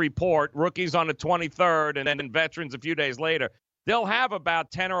Raiders report, rookies on the 23rd and then veterans a few days later, they'll have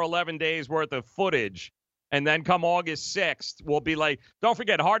about 10 or 11 days worth of footage. And then come August 6th, we'll be like, don't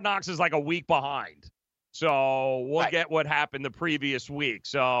forget, Hard Knocks is like a week behind. So we'll get what happened the previous week.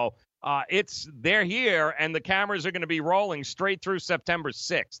 So they're here, and the cameras are going to be rolling straight through September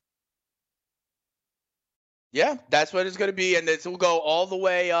 6th. Yeah, that's what it's going to be, and this will go all the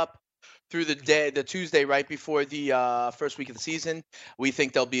way up through the Tuesday right before the first week of the season. We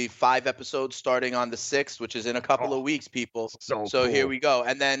think there'll be 5 episodes starting on the 6th, which is in a couple of weeks, people. So cool. Here we go.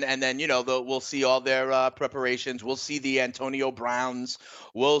 And then we'll see all their preparations. We'll see the Antonio Browns.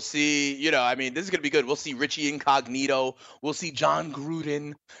 We'll see, this is going to be good. We'll see Richie Incognito. We'll see John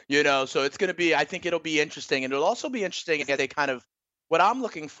Gruden, so it's going to be, I think it'll be interesting. And it'll also be interesting if they kind of, what I'm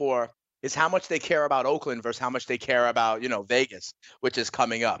looking for is how much they care about Oakland versus how much they care about, Vegas, which is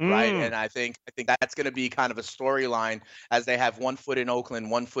coming up, right? And I think that's going to be kind of a storyline as they have 1 foot in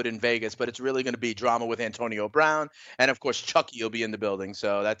Oakland, 1 foot in Vegas, but it's really going to be drama with Antonio Brown, and of course Chucky will be in the building,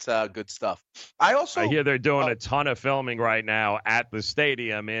 so that's good stuff. I hear they're doing a ton of filming right now at the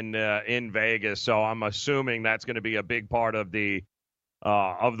stadium in Vegas, so I'm assuming that's going to be a big part of the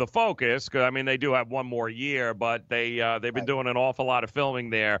focus. Because I mean, they do have 1 more year, but they've been doing an awful lot of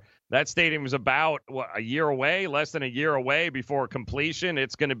filming there. That stadium is about a year away, less than a year away before completion.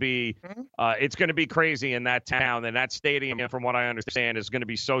 It's going to be crazy in that town, and that stadium, from what I understand, is going to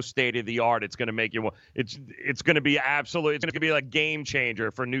be so state of the art. It's going to make you. It's going to be absolutely. It's going to be like a game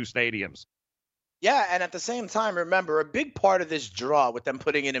changer for new stadiums. Yeah, and at the same time, remember, a big part of this draw with them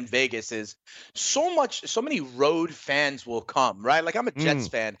putting it in Vegas is so many road fans will come, right? Like, I'm a Jets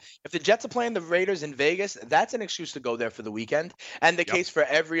fan. If the Jets are playing the Raiders in Vegas, that's an excuse to go there for the weekend. And the case for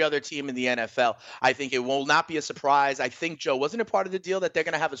every other team in the NFL. I think it will not be a surprise. I think, Joe, wasn't it part of the deal that they're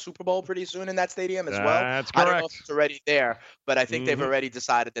going to have a Super Bowl pretty soon in that stadium as well? That's correct. I don't know if it's already there, but I think they've already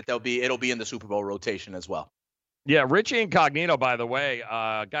decided that it'll be in the Super Bowl rotation as well. Yeah, Richie Incognito, by the way,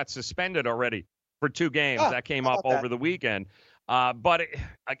 got suspended already for 2 games. That came up over the weekend. But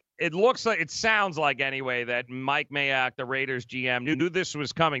it sounds like anyway that Mike Mayock, the Raiders GM, knew this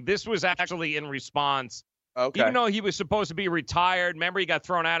was coming. This was actually in response. Even though he was supposed to be retired, remember he got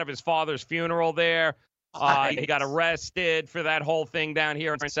thrown out of his father's funeral there. He got arrested for that whole thing down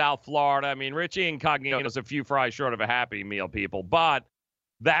here in South Florida. I mean, Richie Incognito is a few fries short of a Happy Meal, people. But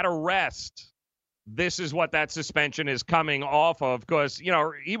that arrest, this is what that suspension is coming off of, because,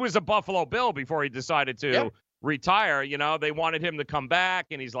 he was a Buffalo Bill before he decided to retire. They wanted him to come back,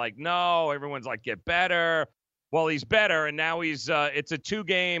 and he's like, no. Everyone's like, get better. Well, he's better, and now it's a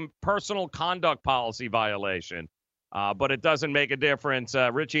 2-game personal conduct policy violation. But it doesn't make a difference.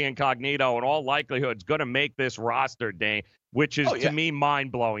 Richie Incognito, in all likelihood, is going to make this roster, Dane, which is, to me,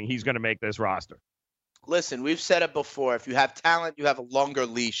 mind-blowing. He's going to make this roster. Listen, we've said it before. If you have talent, you have a longer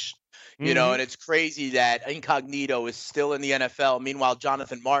leash. And it's crazy that Incognito is still in the NFL. Meanwhile,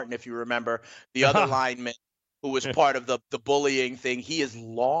 Jonathan Martin, if you remember, the other lineman who was part of the bullying thing, he is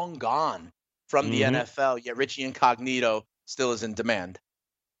long gone from the NFL, yet Richie Incognito still is in demand.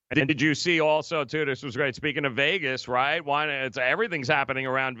 And did you see also, too, this was great, speaking of Vegas, right? Everything's happening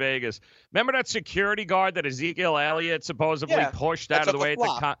around Vegas. Remember that security guard that Ezekiel Elliott supposedly pushed out of the way?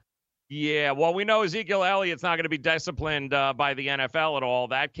 Yeah, well, we know Ezekiel Elliott's not going to be disciplined by the NFL at all.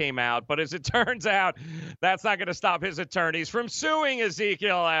 That came out. But as it turns out, that's not going to stop his attorneys from suing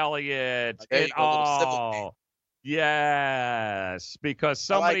Ezekiel Elliott. Yes, because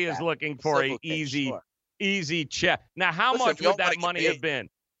somebody is looking for an easy check. Now, how much would that money have been?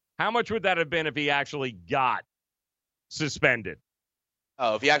 How much would that have been if he actually got suspended?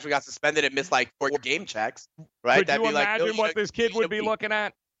 Oh, if he actually got suspended and missed like 4 game checks, right? Could you imagine what this kid would be looking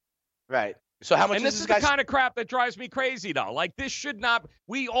at? Right. So how much? And this is the kind of crap that drives me crazy, though. Like, this should not.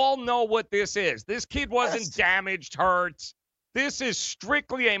 We all know what this is. This kid wasn't damaged, hurt. This is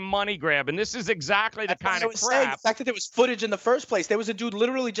strictly a money grab, and this is exactly the kind of crap. The fact that there was footage in the first place, there was a dude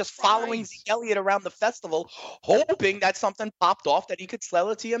literally just following Zeke Elliott around the festival, hoping that something popped off that he could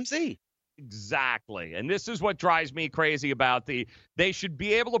sell at TMZ. Exactly. And this is what drives me crazy about they should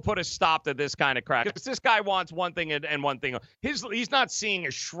be able to put a stop to this kind of crap. Because this guy wants one thing and one thing. He's not seeing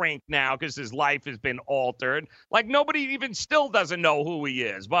a shrink now because his life has been altered. Like, nobody even still doesn't know who he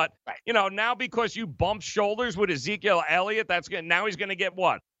is. But, now because you bumped shoulders with Ezekiel Elliott, now he's going to get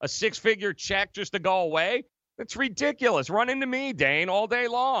what? A 6-figure check just to go away? That's ridiculous. Run into me, Dane, all day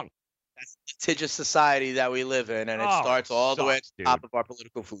long. That's the litigious society that we live in, and it starts all the way at the top of our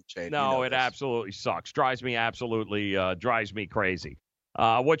political food chain. No, it absolutely sucks. Drives me crazy.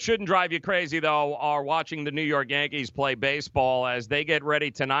 What shouldn't drive you crazy, though, are watching the New York Yankees play baseball as they get ready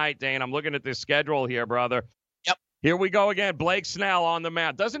tonight, Dane. I'm looking at this schedule here, brother. Yep. Here we go again. Blake Snell on the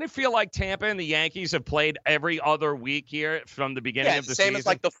mound. Doesn't it feel like Tampa and the Yankees have played every other week here from the beginning of the season? Same as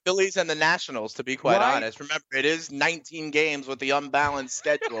like the Phillies and the Nationals, to be quite honest. Remember, it is 19 games with the unbalanced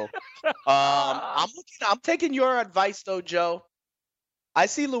schedule. I'm taking your advice, though, Joe. I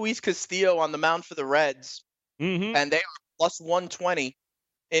see Luis Castillo on the mound for the Reds, and they are plus 120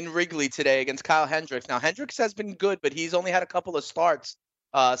 in Wrigley today against Kyle Hendricks. Now, Hendricks has been good, but he's only had a couple of starts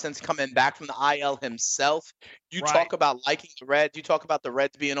since coming back from the IL himself. You talk about liking the Reds. You talk about the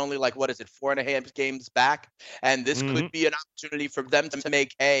Reds being only 4.5 games back. And this could be an opportunity for them to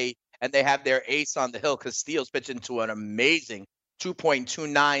make hay. And they have their ace on the hill. Castillo's pitching to an amazing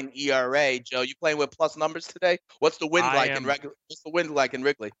 2.29 ERA. Joe, you playing with plus numbers today? What's the wind like in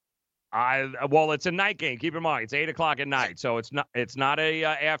Wrigley? Well, it's a night game. Keep in mind, it's 8:00 at night, so it's not a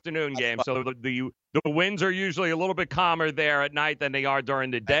afternoon game. So the winds are usually a little bit calmer there at night than they are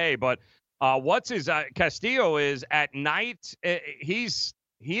during the day. But Castillo is at night. He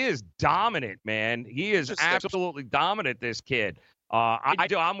is dominant, man. He is absolutely dominant. This kid.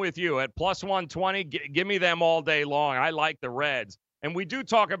 I'm with you at plus 120. Give me them all day long. I like the Reds, and we do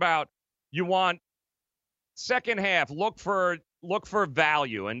talk about you want second half. Look for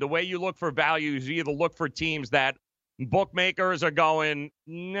value. And the way you look for value is you either look for teams that bookmakers are going,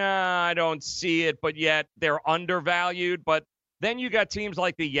 nah, I don't see it, but yet they're undervalued. But then you got teams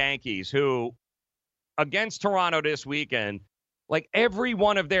like the Yankees who, against Toronto this weekend, like every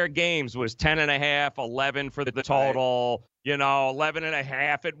one of their games was 10.5, 11 for the total,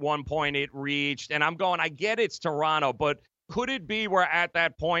 11.5 at one point it reached. And I'm going, I get it's Toronto, but could it be we're at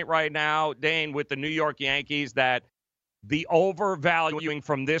that point right now, Dane, with the New York Yankees that the overvaluing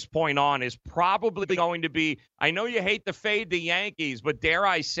from this point on is probably going to be, I know you hate to fade the Yankees, but dare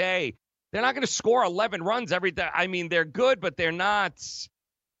I say, they're not going to score 11 runs every day. I mean, they're good, but they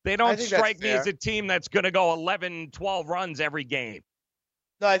don't strike me as a team that's going to go 11, 12 runs every game.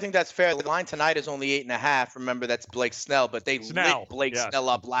 No, I think that's fair. The line tonight is only 8.5. Remember, that's Blake Snell, but they lit Blake Snell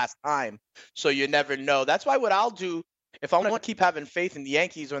up last time. So you never know. That's why what I'll do if I want to keep having faith in the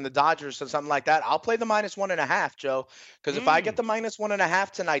Yankees or in the Dodgers or something like that, I'll play the -1.5, Joe. Because if I get the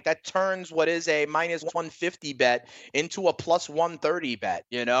 -1.5 tonight, that turns what is a -150 bet into a +130 bet,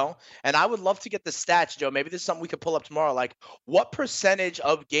 you know? And I would love to get the stats, Joe. Maybe this is something we could pull up tomorrow. Like, what percentage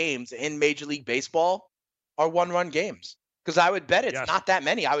of games in Major League Baseball are one-run games? Because I would bet it's not that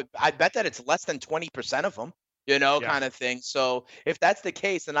many. I bet that it's less than 20% of them. You know, kind of thing. So if that's the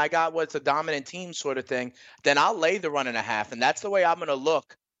case, and I got what's a dominant team sort of thing, then I'll lay the 1.5. And that's the way I'm going to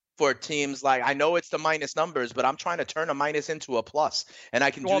look for teams. Like, I know it's the minus numbers, but I'm trying to turn a minus into a plus. And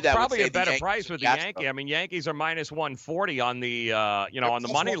I can do that probably with, a better price with the Yankee. I mean, Yankees are -140 on the, on the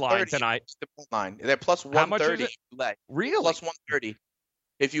money line tonight. They're plus 130. Really? Plus 130.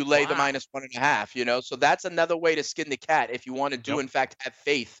 If you lay the -1.5, you know. So that's another way to skin the cat if you want to do, in fact, have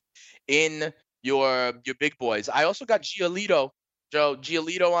faith in your big boys. I also got Giolito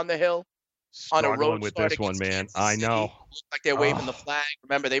on the hill on a road with this one, man. I know. Looks like they're waving the flag.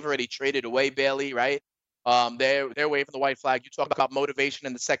 Remember, they've already traded away Bailey, right? They're waving the white flag. You talk about motivation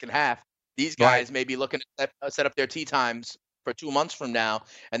in the second half. These guys may be looking to set up their tee times for 2 months from now.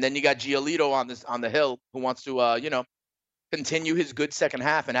 And then you got Giolito on the hill who wants to continue his good second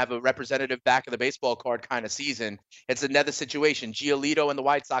half and have a representative back of the baseball card kind of season. It's another situation. Giolito and the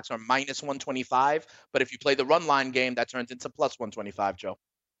White Sox are -125, but if you play the run line game, that turns into +125, Joe.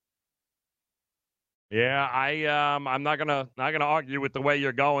 Yeah, I'm not gonna argue with the way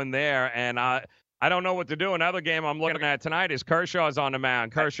you're going there, and I don't know what to do. Another game I'm looking at tonight is Kershaw's on the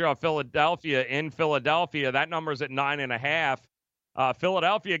mound. Kershaw, Philadelphia, in Philadelphia. That number's at 9.5.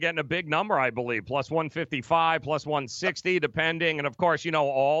 Philadelphia getting a big number, I believe, +155, +160, depending. And, of course,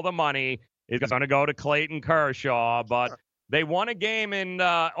 all the money is going to go to Clayton Kershaw. But they won a game in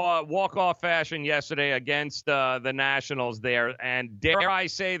walk-off fashion yesterday against the Nationals there. And dare I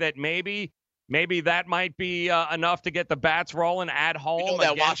say that maybe that might be enough to get the bats rolling at home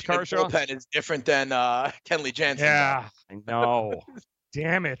that against Washington Kershaw. Bullpen is different than Kenley Jansen. Yeah, I know.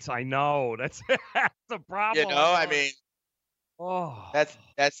 Damn it, I know. That's the problem. I mean,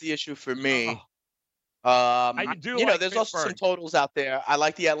 that's the issue for me. There's also some totals out there. I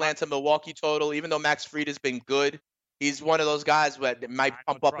like the Atlanta-Milwaukee total, even though Max Fried has been good. He's one of those guys that might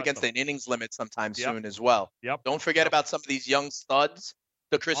pump up against an innings limit sometime soon as well. Don't forget about some of these young studs,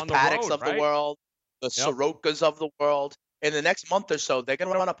 the Chris Paddocks of the world, the Sorokas of the world. In the next month or so, they're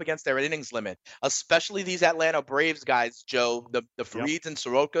going to run up against their innings limit, especially these Atlanta Braves guys, Joe, the Farids and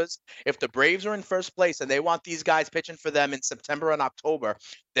Sorokas. If the Braves are in first place and they want these guys pitching for them in September and October,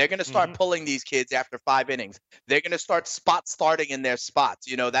 they're going to start pulling these kids after 5 innings. They're going to start starting in their spots,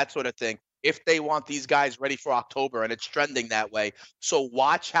 that sort of thing, if they want these guys ready for October, and it's trending that way. So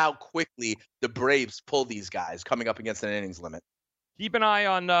watch how quickly the Braves pull these guys coming up against an innings limit. Keep an eye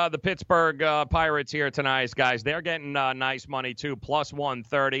on the Pittsburgh Pirates here tonight, guys. They're getting nice money, too,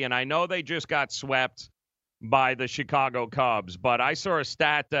 +130. And I know they just got swept by the Chicago Cubs, but I saw a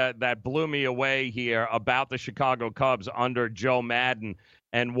stat that blew me away here about the Chicago Cubs under Joe Madden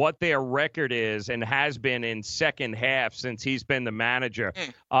and what their record is and has been in second half since he's been the manager.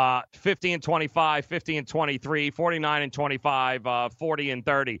 50-25, 50-23, 49-25,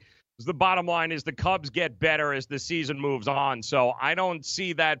 40-30. The bottom line is the Cubs get better as the season moves on. So I don't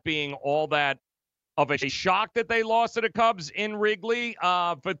see that being all that of a shock that they lost to the Cubs in Wrigley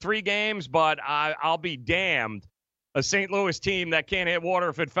for 3 games, but I'll be damned. A St. Louis team that can't hit water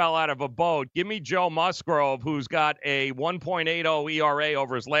if it fell out of a boat. Give me Joe Musgrove, who's got a 1.80 ERA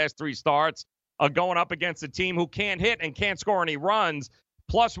over his last 3 starts, going up against a team who can't hit and can't score any runs.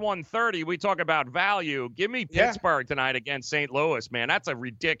 +130, we talk about value. Give me Pittsburgh tonight against St. Louis, man. That's a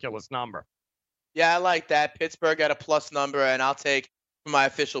ridiculous number. Yeah, I like that. Pittsburgh at a plus number, and I'll take for my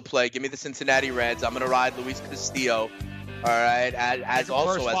official play. Give me the Cincinnati Reds. I'm going to ride Luis Castillo. All right, as a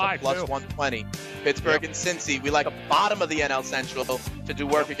plus 120. Pittsburgh and Cincy. We like a bottom of the NL Central to do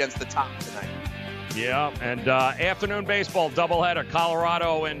work against the top tonight. Yeah, and afternoon baseball doubleheader,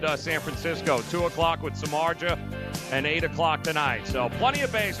 Colorado and San Francisco, 2 o'clock with Samardzija, and 8 o'clock tonight. So plenty of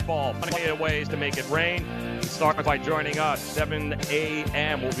baseball, plenty of ways to make it rain. Start by joining us, 7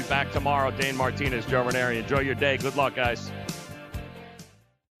 a.m. We'll be back tomorrow. Dane Martinez, Joe Ranieri. Enjoy your day. Good luck, guys.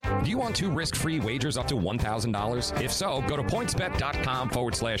 Do you want 2 risk-free wagers up to $1,000? If so, go to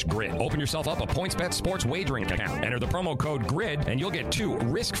pointsbet.com/grid. Open yourself up a PointsBet sports wagering account. Enter the promo code GRID, and you'll get 2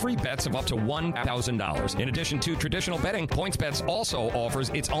 risk-free bets of up to $1,000. In addition to traditional betting, PointsBet also offers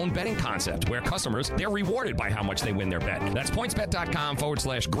its own betting concept, where customers, they're rewarded by how much they win their bet. That's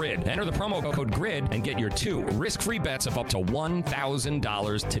pointsbet.com/grid. Enter the promo code GRID and get your 2 risk-free bets of up to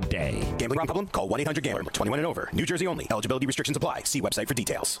 $1,000 today. Gambling problem? Call 1-800-GAMBLER. 21 and over. New Jersey only. Eligibility restrictions apply. See website for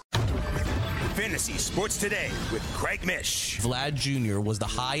details. Fantasy Sports Today with Craig Mish. Vlad Jr. was the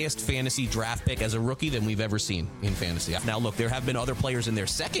highest fantasy draft pick as a rookie than we've ever seen in fantasy. Now, look, there have been other players in their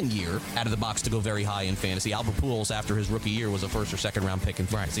second year out of the box to go very high in fantasy. Albert Pujols, after his rookie year, was a first or second round pick in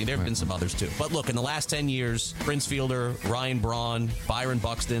fantasy. There have been some others too. But look, in the last 10 years, Prince Fielder, Ryan Braun, Byron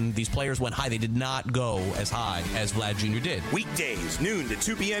Buxton, these players went high. They did not go as high as Vlad Jr. did. Weekdays, noon to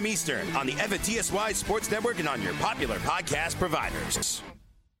 2 p.m. Eastern on the FNTSY Sports Network and on your popular podcast providers.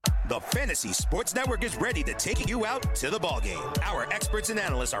 The Fantasy Sports Network is ready to take you out to the ballgame. Our experts and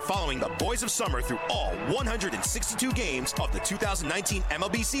analysts are following the boys of summer through all 162 games of the 2019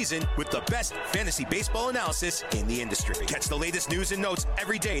 MLB season with the best fantasy baseball analysis in the industry. Catch the latest news and notes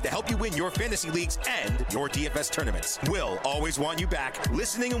every day to help you win your fantasy leagues and your DFS tournaments. We'll always want you back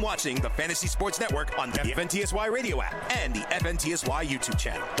listening and watching the Fantasy Sports Network on the FNTSY radio app and the FNTSY YouTube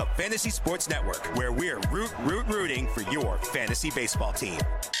channel. The Fantasy Sports Network, where we're rooting for your fantasy baseball team.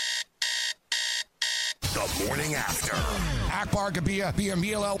 The morning after. Akbar could be a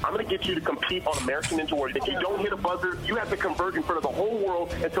Milo. I'm going to get you to compete on American Ninja Warrior. If you don't hit a buzzer, you have to convert in front of the whole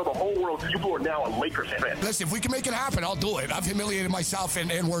world and tell the whole world you are now a Lakers fan. Listen, if we can make it happen, I'll do it. I've humiliated myself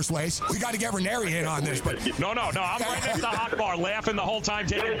in worse ways. We got to get Ranieri in on this. But No. I'm right next to Akbar, laughing the whole time,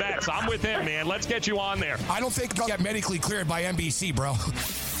 taking bets. I'm with him, man. Let's get you on there. I don't think I'll get medically cleared by NBC, bro.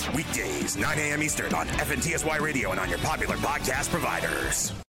 Weekdays, 9 a.m. Eastern on FNTSY Radio and on your popular podcast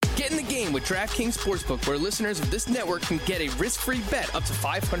providers. Get in the game with DraftKings Sportsbook, where listeners of this network can get a risk-free bet up to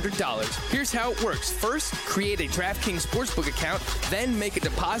 $500. Here's how it works. First, create a DraftKings Sportsbook account, then make a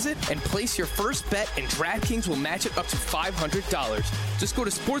deposit and place your first bet, and DraftKings will match it up to $500. Just go to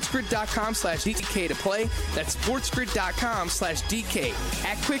sportsgrid.com/DK to play. That's sportsgrid.com/DK.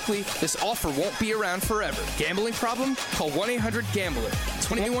 Act quickly. This offer won't be around forever. Gambling problem? Call 1-800-GAMBLER.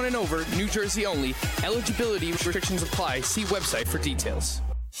 21 and over, New Jersey only. Eligibility restrictions apply. See website for details.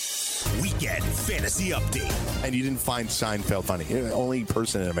 Weekend Fantasy Update. And you didn't find Seinfeld funny. You're the only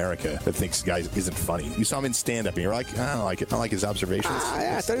person in America that thinks guy isn't funny. You saw him in stand-up, and you're like, I don't like it. I don't like his observations.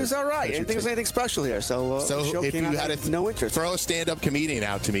 I thought he was all right. I didn't think there was anything special here. So if you had no interest. Throw a stand-up comedian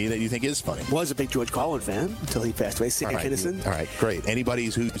out to me that you think is funny. Was a big George Carlin fan until he passed away. Sam Kinison. All right, great. Anybody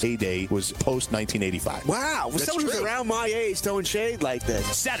whose heyday was post-1985. Wow. Was someone who's around my age throwing shade like this?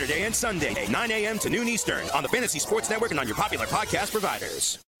 Saturday and Sunday, 9 a.m. to noon Eastern on the Fantasy Sports Network and on your popular podcast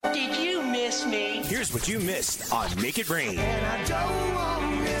providers. Did you miss me? Here's what you missed on Make It Rain. And I don't want to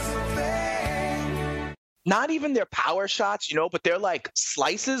miss a thing. Not even their power shots, but they're like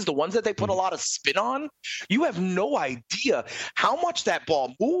slices, the ones that they put a lot of spin on. You have no idea how much that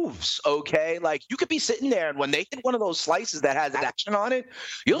ball moves, okay? Like, you could be sitting there, and when they hit one of those slices that has action on it,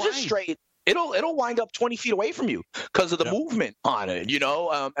 you'll just straight – It'll wind up 20 feet away from you because of the movement on it,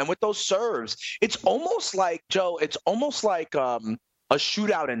 and with those serves, it's almost like, Joe, a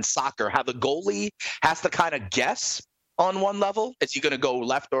shootout in soccer, how the goalie has to kind of guess on one level. Is he going to go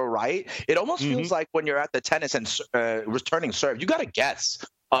left or right? It almost feels like when you're at the tennis and returning serve, you got to guess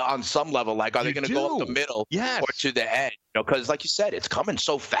on some level. Like, are they going to go up the middle or to the edge? Because like you said, it's coming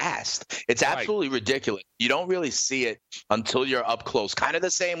so fast. It's absolutely ridiculous. You don't really see it until you're up close. Kind of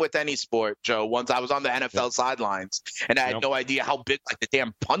the same with any sport, Joe. Once I was on the NFL sidelines, and I had no idea how big like the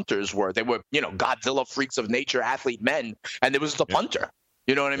damn punters were. They were, Godzilla freaks of nature, athlete men, and it was the punter.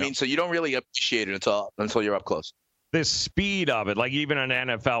 You know what I mean? So you don't really appreciate it until you're up close. The speed of it, like even in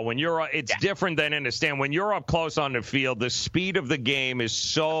NFL, when it's different than in the stand. When you're up close on the field, the speed of the game is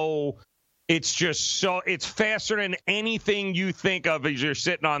it's faster than anything you think of as you're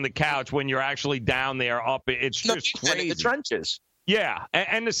sitting on the couch when you're actually down there up. It's just crazy. In the trenches. Yeah.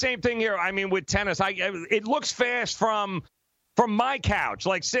 And the same thing here. I mean, with tennis, it looks fast from my couch,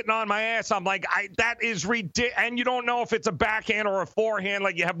 like sitting on my ass. I'm like, that is ridiculous. And you don't know if it's a backhand or a forehand.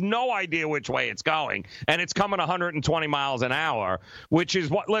 Like, you have no idea which way it's going. And it's coming 120 miles an hour, which is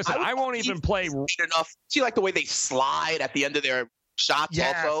what, listen, I won't even play enough. See, like the way they slide at the end of their shots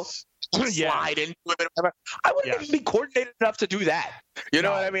also? Slide into it. I wouldn't even be coordinated enough to do that. You know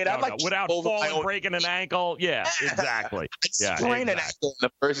what I mean? I'd like without falling, breaking an ankle. Yeah, exactly. I'd sprain an ankle in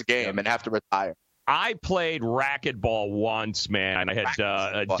the first game and have to retire. I played racquetball once, man. I had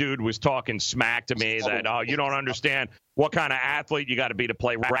a dude was talking smack to me that, you don't understand what kind of athlete you got to be to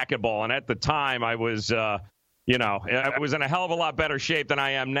play racquetball. And at the time, I was, I was in a hell of a lot better shape than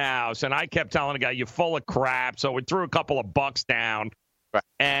I am now. So, and I kept telling the guy, you're full of crap. So we threw a couple of bucks down. Right.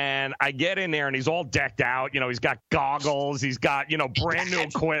 And I get in there, and he's all decked out. He's got goggles. He's got, brand new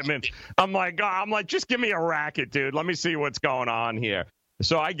equipment. I'm like, just give me a racket, dude. Let me see what's going on here.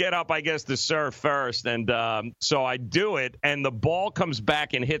 So I get up, I guess, to serve first, and so I do it, and the ball comes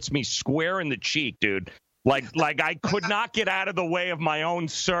back and hits me square in the cheek, dude. Like I could not get out of the way of my own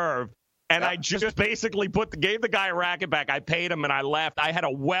serve, And I just basically gave the guy a racket back. I paid him and I left. I had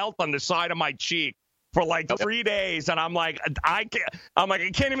a welt on the side of my cheek for like 3 days, and I'm like, I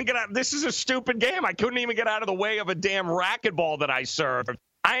can't even get out. This is a stupid game. I couldn't even get out of the way of a damn racquetball that I served.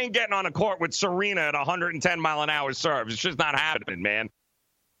 I ain't getting on a court with Serena at 110 mile an hour serves. It's just not happening, man.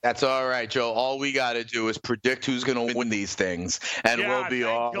 That's all right, Joe. All we got to do is predict who's going to win these things, and we'll be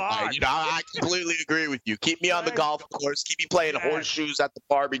all right. You know, I completely agree with you. Keep me on the golf course. Keep me playing horseshoes at the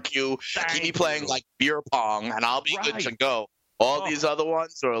barbecue. Keep me playing like beer pong, and I'll be good to go. All these other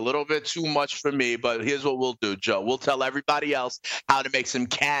ones are a little bit too much for me, but here's what we'll do, Joe. We'll tell everybody else how to make some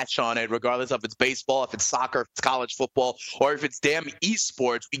cash on it, regardless if it's baseball, if it's soccer, if it's college football, or if it's damn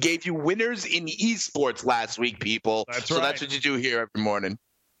esports. We gave you winners in esports last week, people. That's what you do here every morning.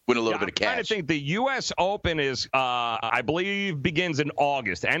 Win a little bit of cash. I'm trying to think. The U.S. Open is, I believe, begins in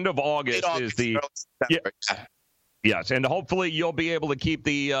August. End of August is the. Yes, and hopefully you'll be able to keep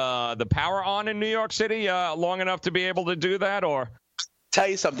the power on in New York City long enough to be able to do that, or? Tell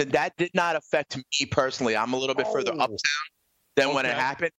you something, that did not affect me personally. I'm a little bit further uptown than when it happened.